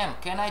 Yes, I am.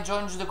 Can I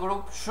join the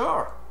group?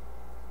 Sure.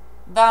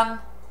 Done.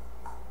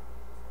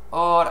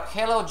 Or,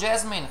 hello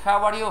Jasmine,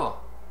 how are you?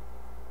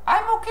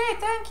 I'm okay,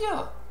 thank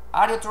you.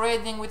 Are you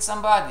trading with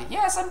somebody?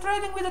 Yes, I'm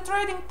trading with a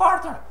trading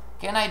partner.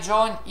 Can I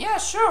join? Yeah,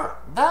 sure.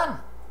 Done.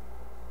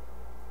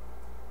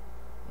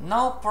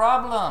 No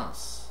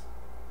problems.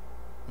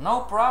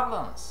 No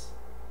problems.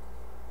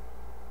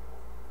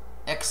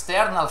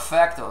 External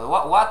factors.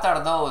 What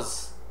are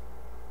those?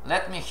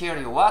 Let me hear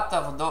you. What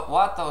are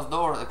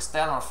those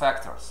external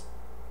factors?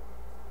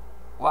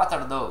 What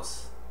are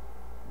those?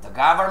 The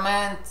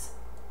government?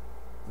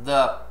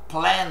 The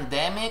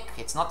pandemic?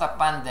 It's not a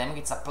pandemic,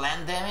 it's a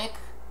pandemic.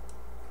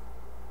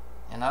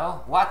 You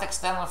know? What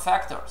external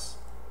factors?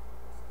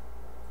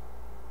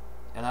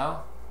 You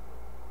know?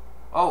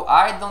 Oh,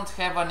 I don't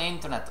have an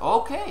internet.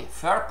 Okay,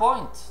 fair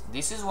point.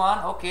 This is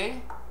one.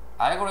 Okay,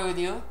 I agree with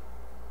you.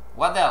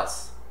 What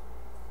else?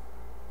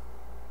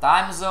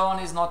 Time zone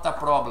is not a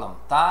problem.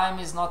 Time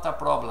is not a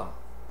problem.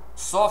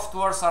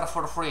 Softwares are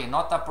for free,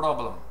 not a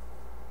problem.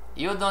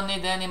 You don't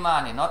need any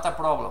money, not a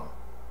problem.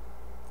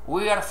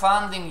 We are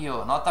funding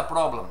you, not a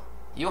problem.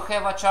 You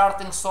have a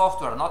charting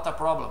software, not a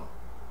problem.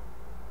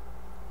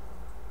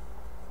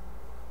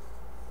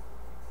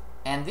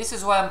 And this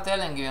is why I'm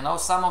telling you, you know,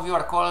 some of you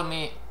are calling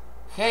me,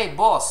 hey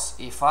boss,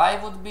 if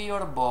I would be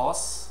your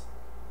boss,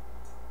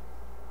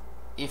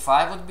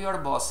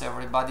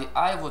 everybody,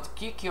 I would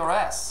kick your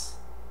ass.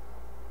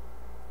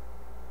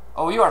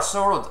 Oh, you are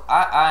so rude.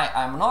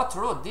 I'm not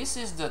rude. This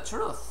is the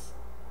truth.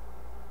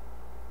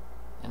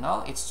 You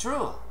know, it's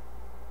true.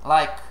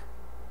 Like,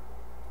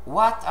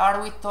 what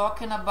are we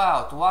talking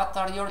about? What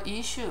are your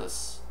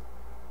issues?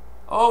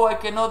 Oh, I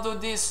cannot do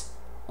this.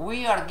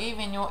 We are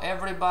giving you,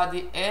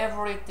 everybody,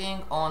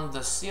 everything on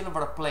the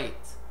silver plate.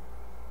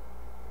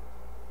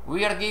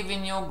 We are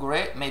giving you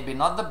great, maybe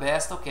not the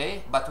best,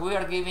 okay, but we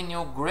are giving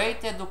you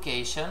great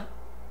education,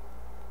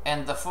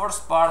 and the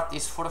first part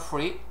is for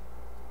free.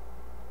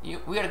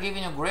 We are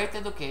giving you great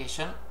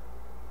education,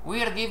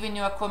 we are giving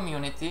you a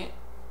community,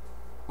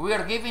 we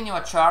are giving you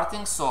a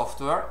charting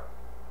software,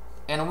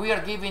 and we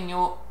are giving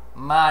you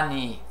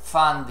money,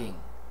 funding.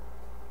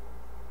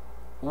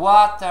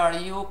 What are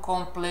you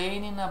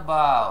complaining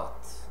about?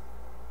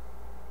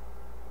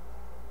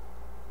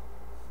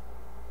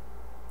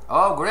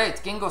 Oh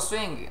great, King of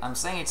Swing. I'm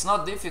saying it's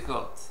not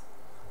difficult.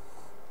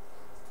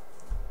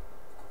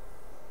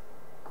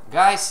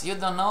 Guys, you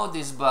don't know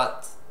this,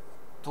 but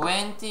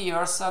 20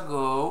 years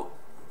ago,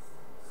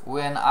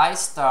 when I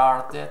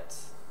started,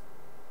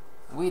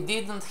 we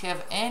didn't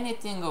have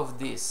anything of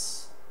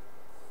this.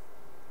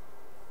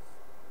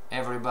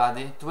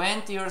 Everybody,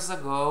 20 years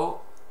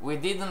ago, we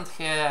didn't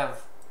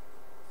have,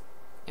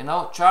 you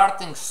know,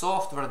 charting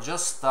software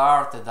just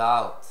started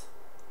out.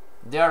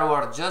 There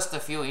were just a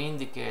few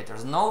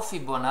indicators, no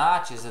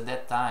Fibonacci's at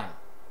that time.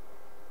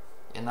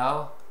 You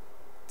know,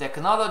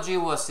 technology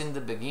was in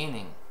the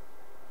beginning.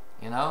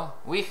 You know,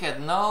 we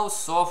had no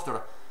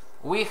software.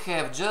 We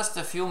have just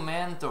a few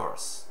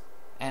mentors,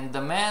 and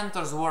the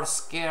mentors were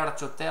scared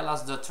to tell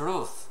us the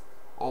truth,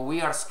 or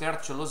we are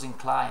scared to losing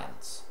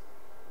clients.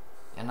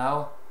 You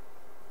know,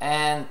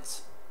 and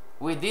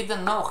we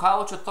didn't know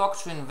how to talk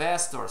to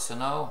investors. You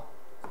know,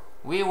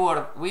 we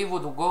would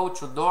go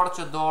to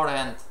door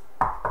and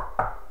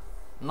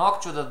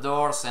knock to the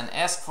doors and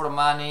ask for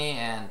money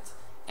and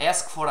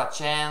ask for a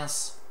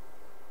chance.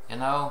 You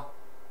know,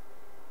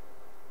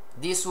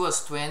 this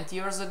was 20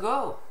 years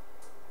ago,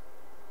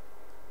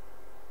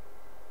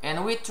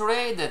 and we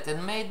traded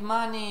and made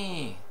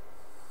money.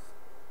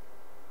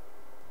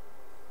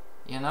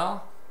 You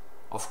know,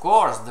 of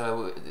course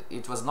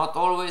it was not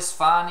always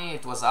funny.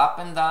 It was up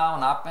and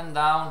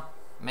down,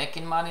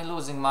 making money,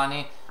 losing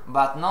money,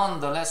 but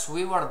nonetheless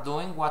we were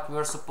doing what we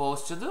were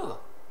supposed to do.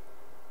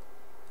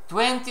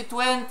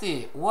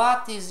 2020,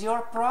 what is your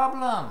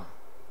problem?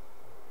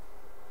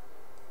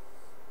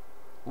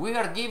 We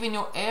are giving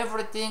you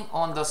everything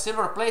on the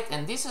silver plate,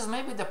 and this is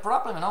maybe the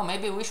problem. You know,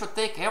 maybe we should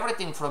take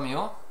everything from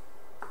you.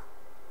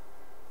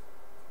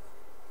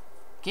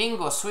 King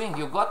of Swing,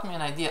 you got me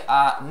an idea.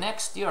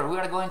 Next year we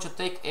are going to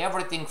take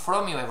everything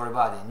from you,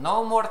 everybody.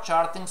 No more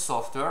charting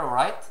software,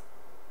 right?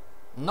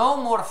 No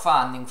more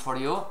funding for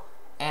you,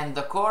 and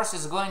the course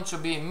is going to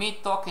be me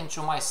talking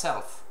to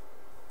myself.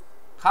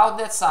 How'd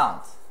that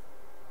sound?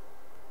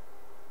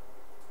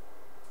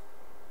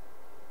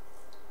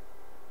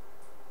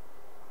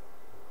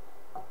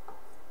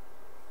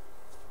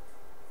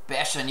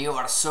 Passion, you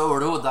are so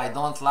rude, I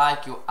don't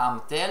like you.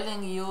 I'm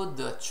telling you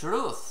the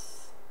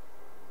truth.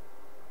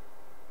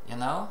 You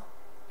know,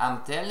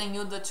 I'm telling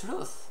you the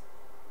truth.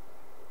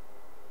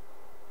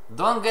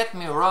 Don't get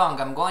me wrong,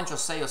 I'm going to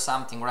say you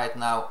something right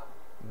now.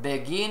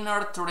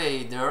 Beginner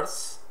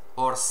traders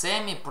or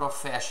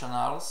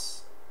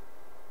semi-professionals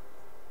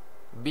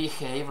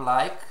behave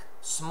like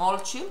small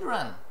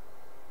children.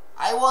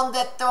 I want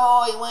that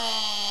toy.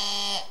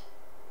 Wah.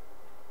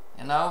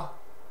 You know,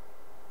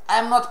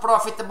 I'm not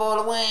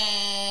profitable.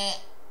 Wah.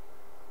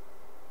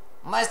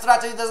 My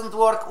strategy doesn't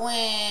work.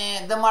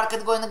 Wah. The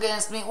market going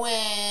against me.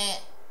 Wah.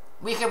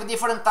 We have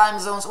different time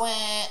zones. Wah.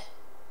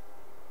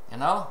 You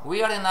know,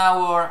 we are in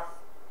our,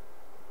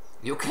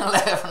 you can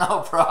laugh, no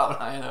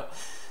problem, you know.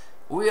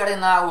 We are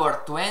in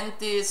our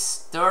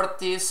 20s,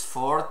 30s,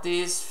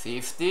 40s,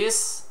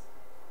 50s,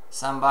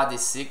 somebody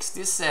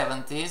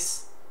 60s,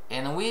 70s,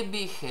 and we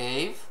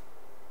behave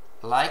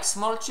like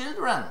small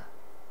children.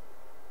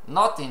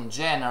 Not in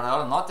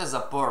general, not as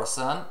a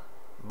person,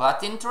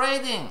 but in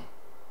trading.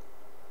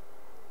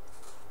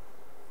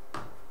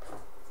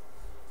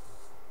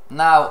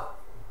 Now,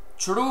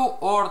 true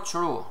or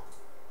true?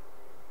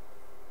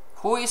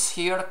 Who is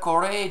here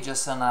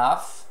courageous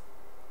enough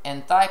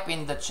and type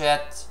in the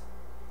chat,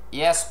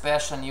 yes,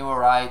 Passion, you are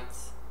right.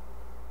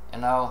 You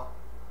know,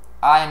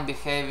 I am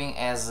behaving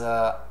as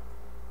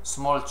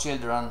small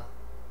children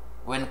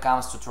when it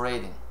comes to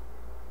trading.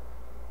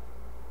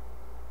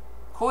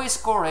 Who is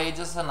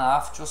courageous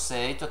enough to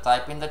say, to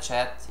type in the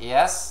chat,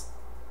 yes,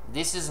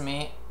 this is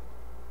me.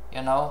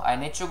 You know, I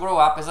need to grow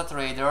up as a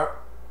trader.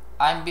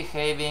 I'm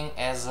behaving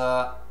as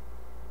a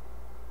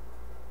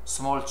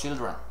small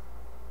children.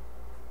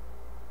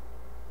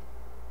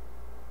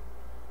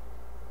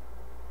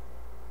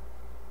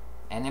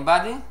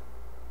 Anybody?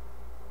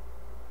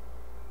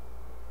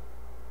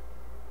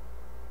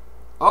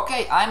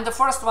 Okay, I'm the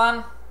first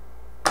one.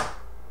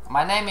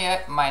 My name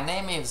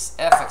is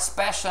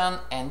FXPassion,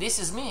 and this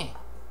is me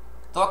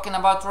talking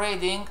about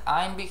trading.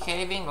 I'm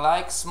behaving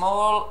like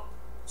small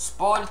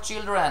spoiled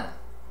children.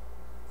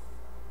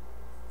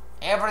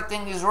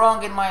 Everything is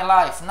wrong in my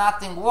life,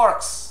 nothing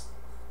works,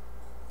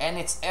 and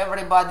it's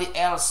everybody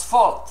else's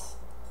fault.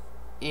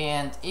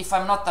 And if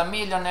I'm not a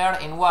millionaire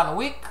in 1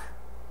 week,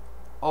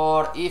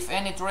 or if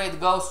any trade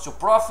goes to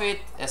profit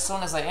as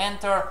soon as I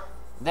enter,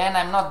 then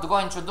I'm not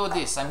going to do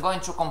this. I'm going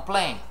to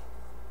complain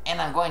and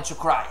I'm going to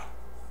cry.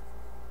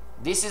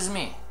 This is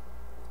me.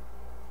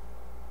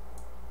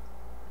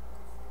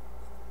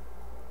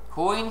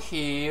 Who in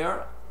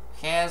here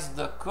has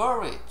the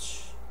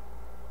courage?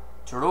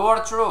 True or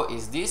true?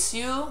 Is this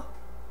you?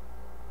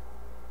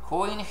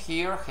 Who in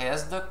here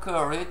has the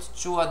courage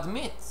to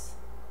admit?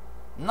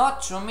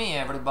 Not to me,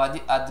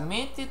 everybody.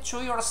 Admit it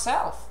to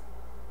yourself.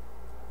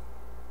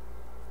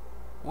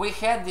 We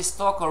had this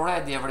talk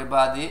already,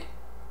 everybody.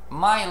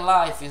 My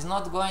life is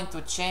not going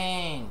to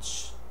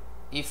change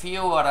if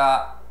you are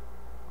a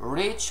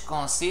rich,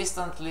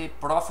 consistently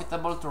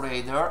profitable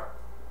trader,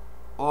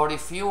 or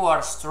if you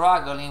are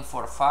struggling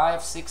for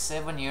 5, 6,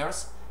 7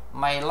 years.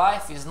 My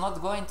life is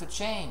not going to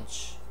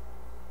change.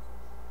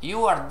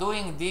 You are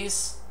doing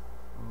this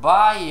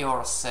by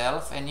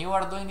yourself, and you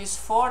are doing this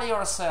for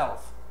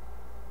yourself.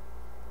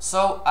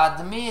 So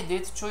admit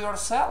it to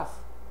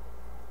yourself.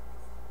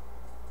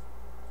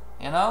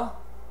 You know,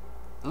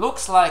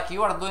 looks like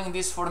you are doing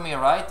this for me,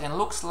 right? And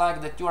looks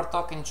like that you are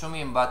talking to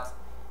me, but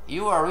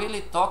you are really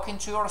talking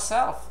to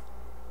yourself.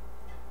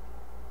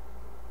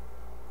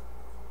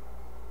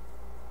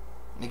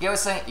 Miguel is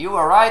saying, you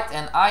are right,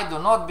 and I do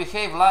not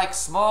behave like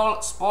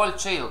small, spoiled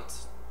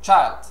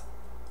child.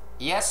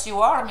 Yes, you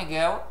are,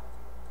 Miguel.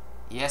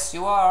 Yes,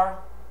 you are.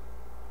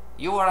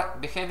 You are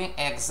behaving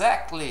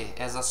exactly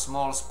as a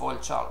small,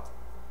 spoiled child.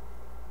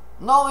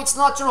 No, it's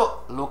not true.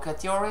 Look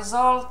at your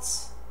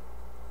results.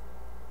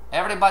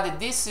 Everybody,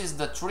 this is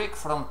the trick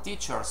from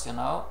teachers, you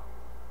know.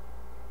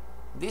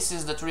 This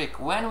is the trick.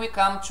 When we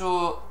come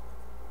to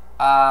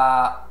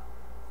a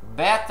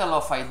battle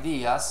of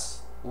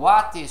ideas,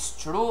 what is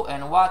true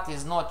and what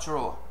is not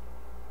true?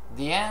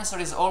 The answer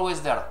is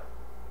always there.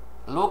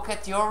 Look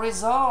at your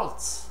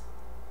results.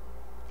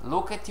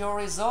 Look at your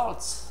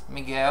results,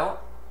 Miguel,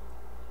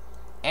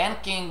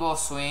 and King of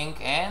Swing,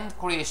 and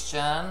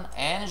Christian,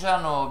 and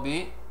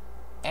Janobi,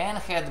 and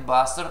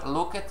Headbuster.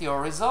 Look at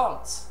your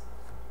results.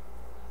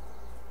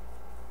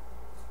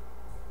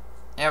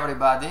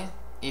 Everybody,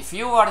 if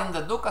you are in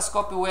the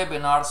Stohastic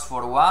webinars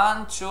for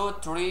 1, 2,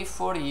 3,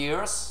 4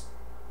 years,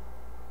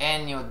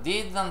 and you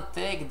didn't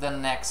take the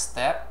next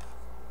step,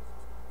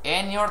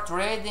 and your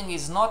trading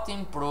is not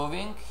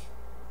improving,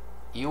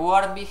 you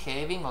are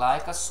behaving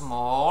like a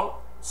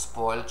small,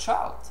 spoiled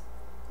child.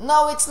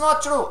 No, it's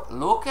not true.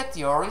 Look at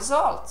your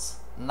results.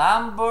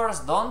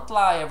 Numbers don't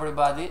lie,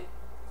 everybody.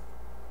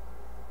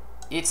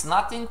 It's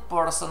nothing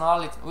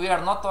personal. We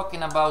are not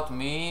talking about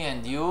me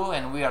and you,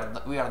 and we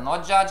are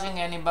not judging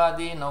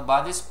anybody.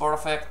 Nobody's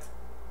perfect.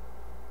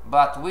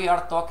 But we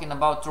are talking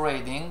about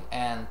trading,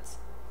 and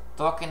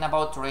talking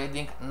about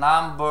trading,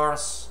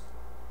 numbers,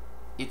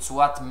 it's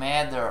what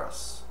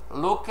matters.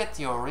 Look at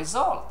your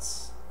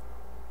results.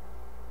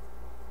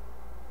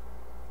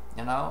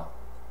 You know,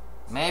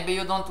 maybe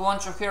you don't want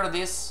to hear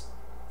this.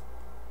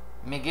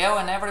 Miguel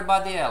and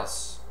everybody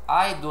else,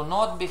 I do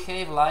not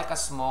behave like a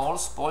small,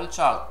 spoiled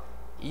child.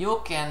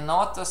 You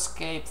cannot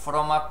escape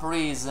from a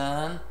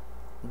prison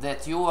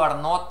that you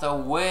are not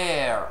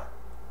aware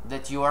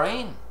that you are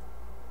in.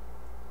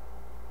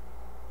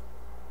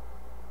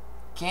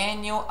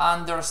 Can you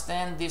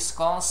understand this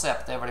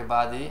concept,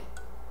 everybody?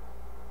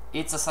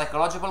 It's a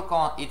psychological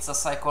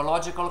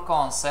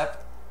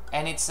concept,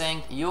 and it's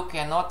saying you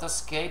cannot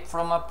escape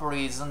from a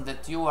prison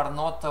that you are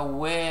not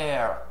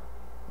aware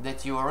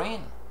that you are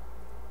in.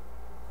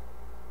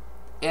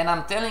 And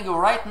I'm telling you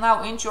right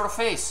now into your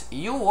face,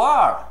 you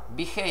are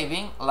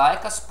behaving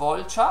like a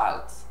spoiled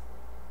child.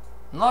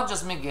 Not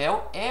just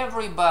Miguel,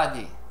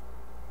 everybody.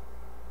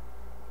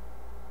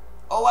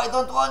 Oh, I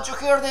don't want to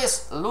hear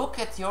this. Look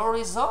at your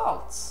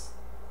results.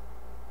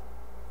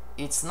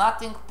 It's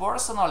nothing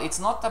personal. It's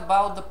not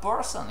about the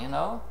person, you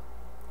know.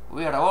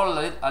 We are all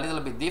a little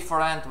bit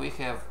different. We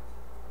have,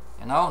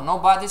 you know,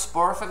 nobody's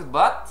perfect,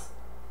 but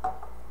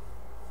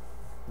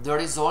the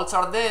results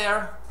are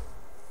there.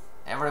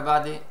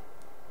 Everybody.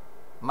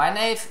 My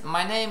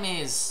name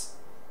is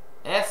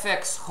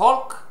FX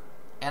Hulk,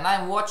 and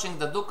I'm watching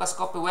the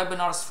Stohastic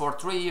webinars for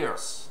 3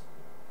 years.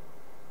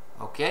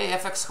 Okay,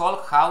 FX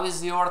Hulk, how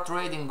is your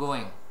trading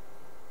going?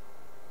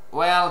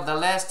 Well, the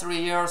last 3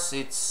 years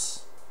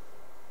it's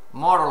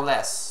more or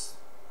less.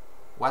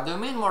 What do you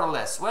mean more or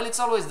less? Well, it's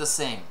always the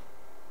same.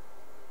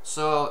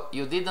 So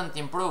you didn't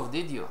improve,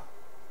 did you?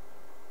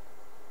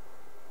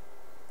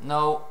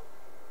 No.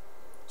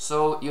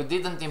 So you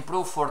didn't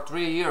improve for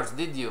 3 years,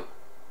 did you?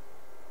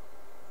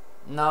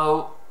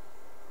 No.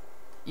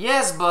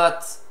 Yes,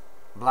 but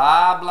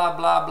blah blah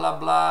blah blah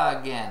blah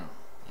again,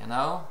 you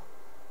know.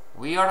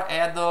 We are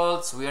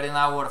adults, we are in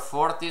our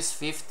 40s,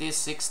 50s,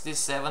 60s,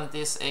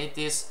 70s,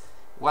 80s,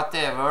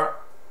 whatever,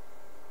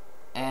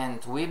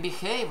 and we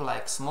behave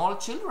like small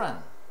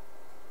children.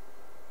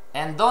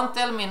 And don't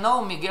tell me,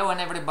 no, Miguel and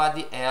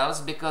everybody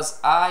else, because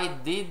I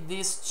did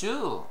this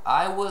too.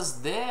 I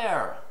was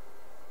there.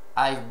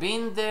 I've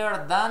been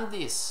there, done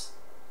this.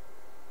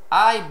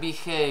 I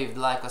behaved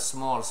like a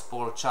small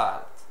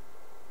child.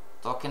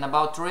 Talking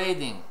about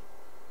trading,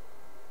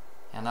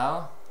 you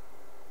know.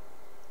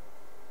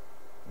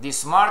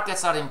 These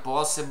markets are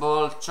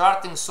impossible.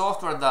 Charting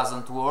software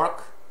doesn't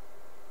work.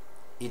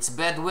 It's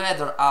bad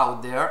weather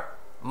out there.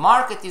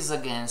 Market is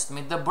against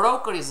me. The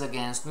broker is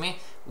against me.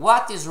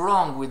 What is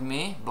wrong with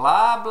me?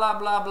 Blah, blah,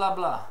 blah, blah,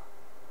 blah.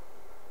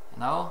 You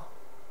know?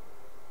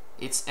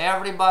 It's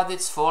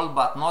everybody's fault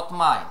but not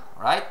mine,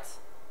 right?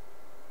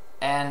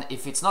 And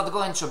if it's not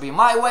going to be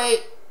my way,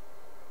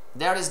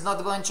 there is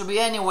not going to be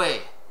any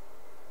way.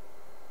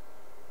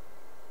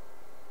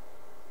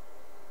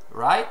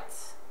 Right?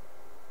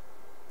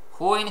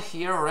 Who in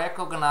here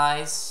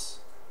recognize?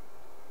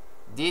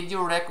 Did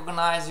you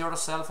recognize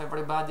yourself,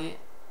 everybody?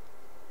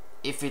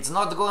 If it's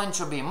not going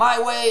to be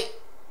my way,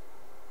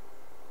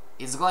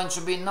 it's going to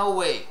be no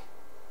way.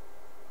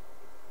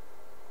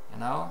 You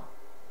know?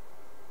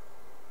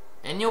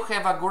 And you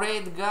have a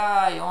great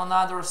guy on the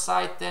other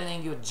side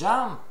telling you,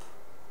 jump,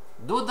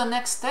 do the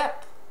next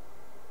step,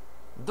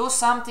 do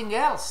something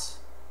else.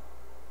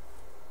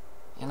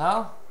 You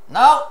know?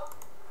 No!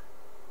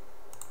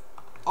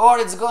 Or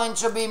it's going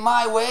to be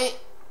my way,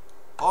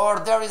 or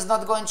there is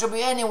not going to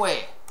be any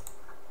way.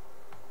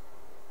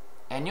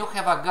 And you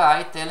have a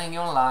guy telling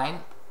you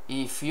online,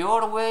 if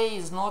your way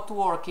is not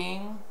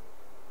working,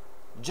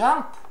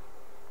 jump.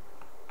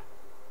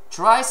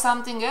 Try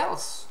something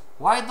else.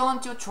 Why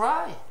don't you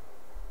try?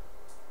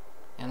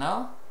 You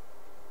know?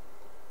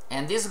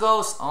 And this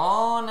goes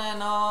on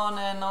and on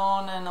and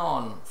on and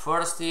on.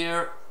 First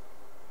year,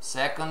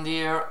 second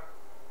year,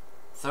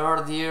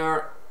 third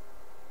year,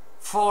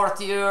 fourth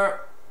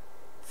year,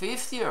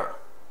 fifth year,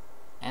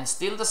 and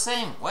still the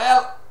same.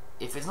 Well,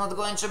 if it's not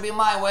going to be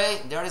my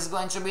way, there is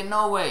going to be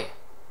no way.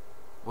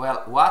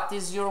 Well, what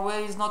is your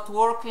way is not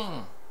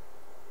working?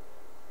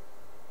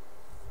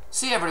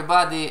 See,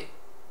 everybody,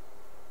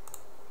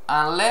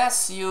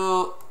 unless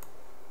you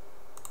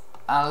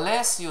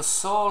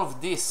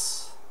solve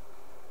this,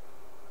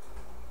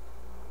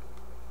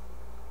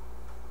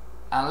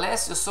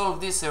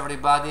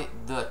 everybody,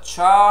 the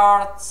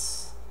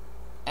charts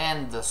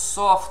and the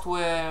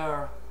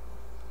software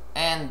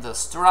and the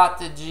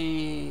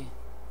strategy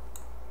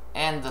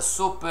and the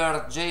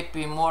super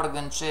JP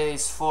Morgan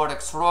Chase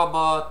Forex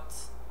robot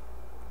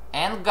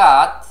and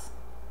God,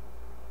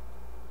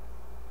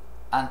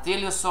 until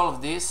you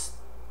solve this,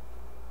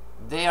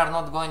 they are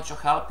not going to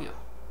help you.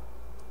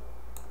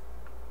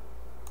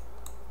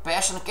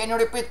 Passion, can you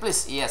repeat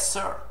please? Yes,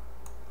 sir.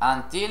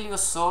 Until you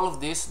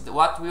solve this,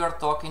 what we are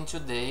talking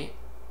today,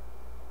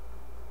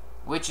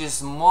 which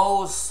is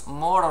more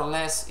or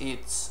less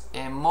it's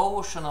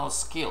emotional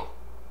skill.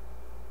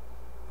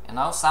 You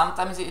know,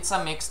 sometimes it's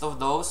a mix of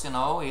those, you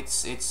know,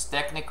 it's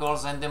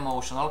technicals and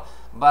emotional,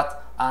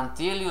 but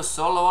until you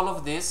solve all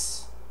of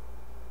this,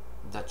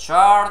 the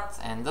chart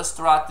and the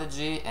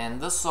strategy and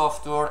the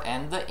software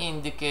and the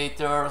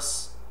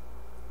indicators,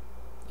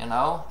 you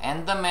know,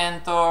 and the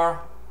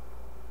mentor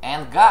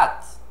and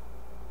God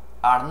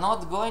are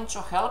not going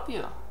to help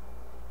you.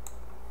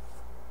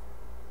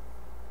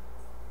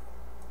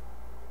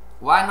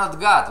 Why not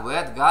God?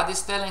 Well, God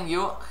is telling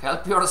you,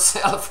 help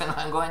yourself and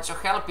I'm going to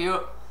help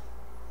you.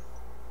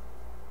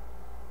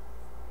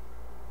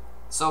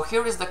 So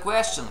here is the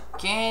question,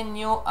 can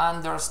you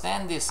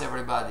understand this,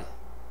 everybody?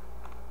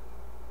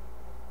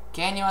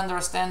 Can you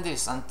understand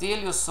this? Until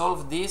you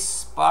solve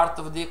this part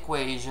of the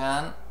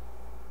equation,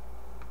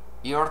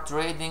 your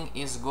trading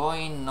is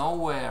going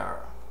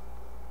nowhere.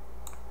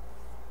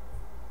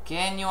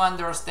 Can you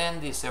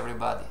understand this,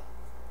 everybody?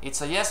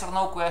 It's a yes or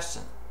no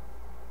question.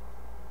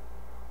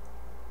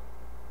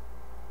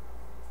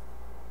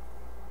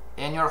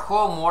 And your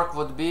homework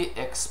would be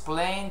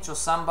explain to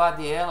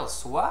somebody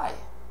else why.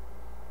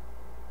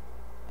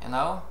 You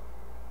know,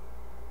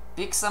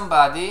 pick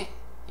somebody,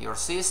 your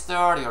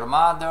sister, your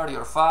mother,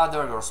 your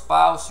father, your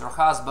spouse, your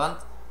husband,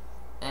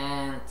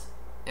 and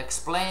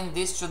explain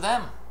this to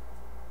them.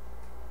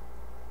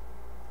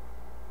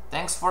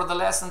 Thanks for the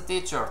lesson,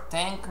 teacher.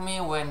 Thank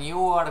me when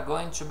you are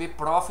going to be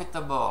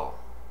profitable.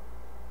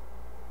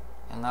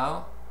 You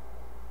know,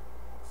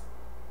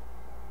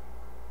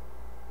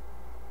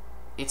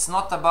 it's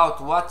not about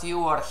what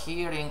you are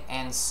hearing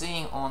and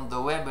seeing on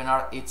the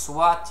webinar, it's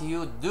what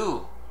you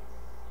do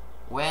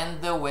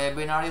when the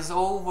webinar is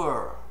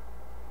over.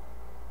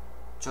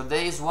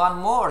 Today is one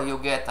more. You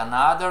get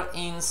another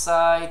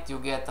insight, you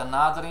get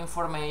another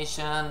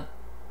information,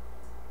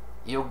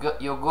 you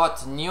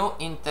got new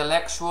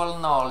intellectual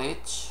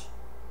knowledge.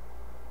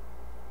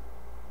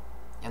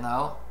 You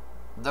know,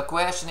 the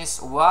question is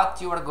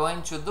what you are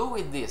going to do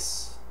with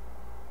this.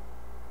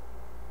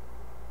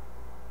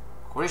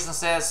 Christian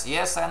says,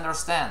 yes, I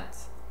understand.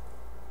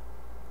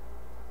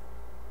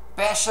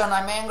 Passion,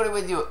 I'm angry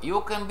with you.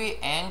 You can be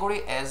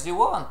angry as you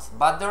want,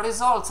 but the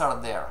results are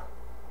there.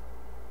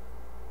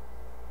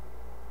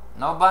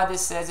 Nobody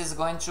says it's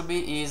going to be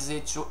easy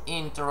to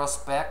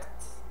introspect.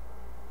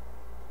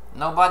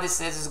 Nobody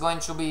says it's going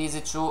to be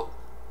easy to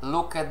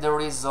look at the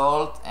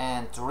result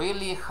and to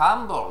really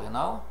humble, you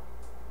know.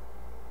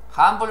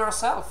 Humble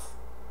yourself.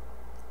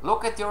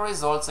 Look at your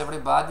results,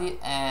 everybody,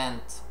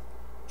 and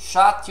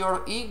shut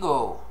your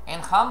ego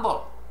and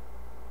humble.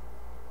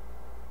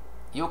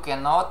 You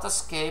cannot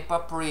escape a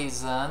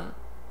prison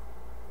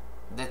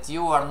that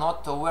you are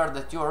not aware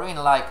that you are in.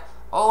 Like,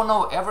 oh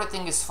no,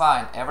 everything is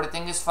fine,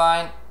 everything is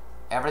fine,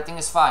 everything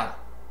is fine.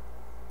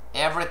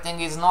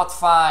 Everything is not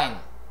fine.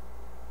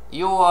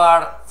 You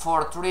are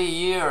for 3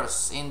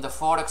 years in the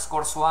Forex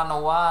course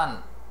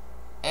 101.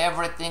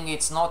 Everything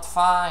is not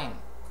fine.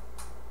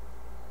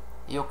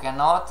 You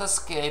cannot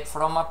escape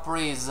from a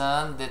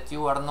prison that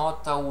you are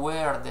not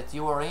aware that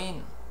you are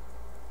in.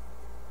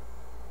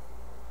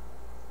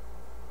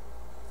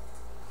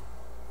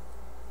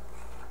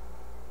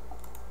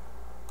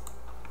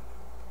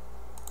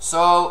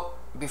 So,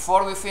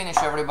 before we finish,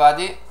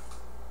 everybody,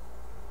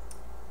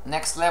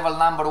 next level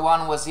number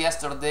 1 was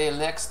yesterday,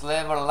 next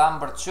level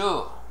number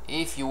 2.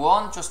 If you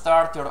want to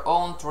start your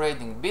own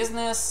trading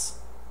business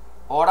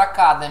or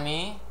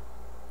academy,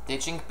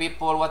 teaching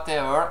people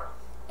whatever,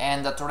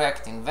 and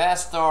attract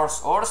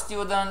investors or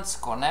students,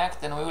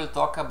 connect and we will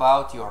talk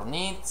about your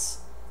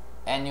needs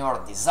and your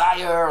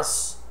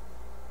desires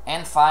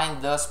and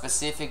find the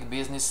specific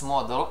business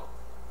model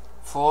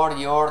for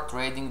your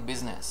trading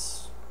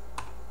business.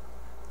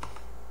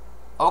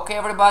 Okay,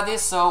 everybody,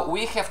 so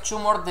we have 2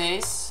 more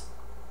days.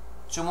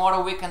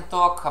 Tomorrow we can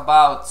talk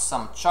about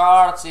some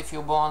charts if you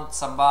want,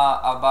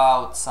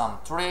 about some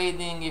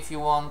trading if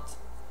you want,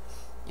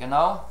 you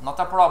know, not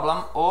a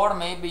problem. Or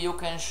maybe you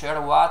can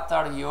share what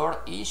are your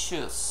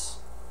issues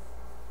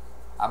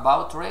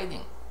about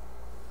trading.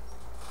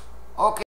 Okay.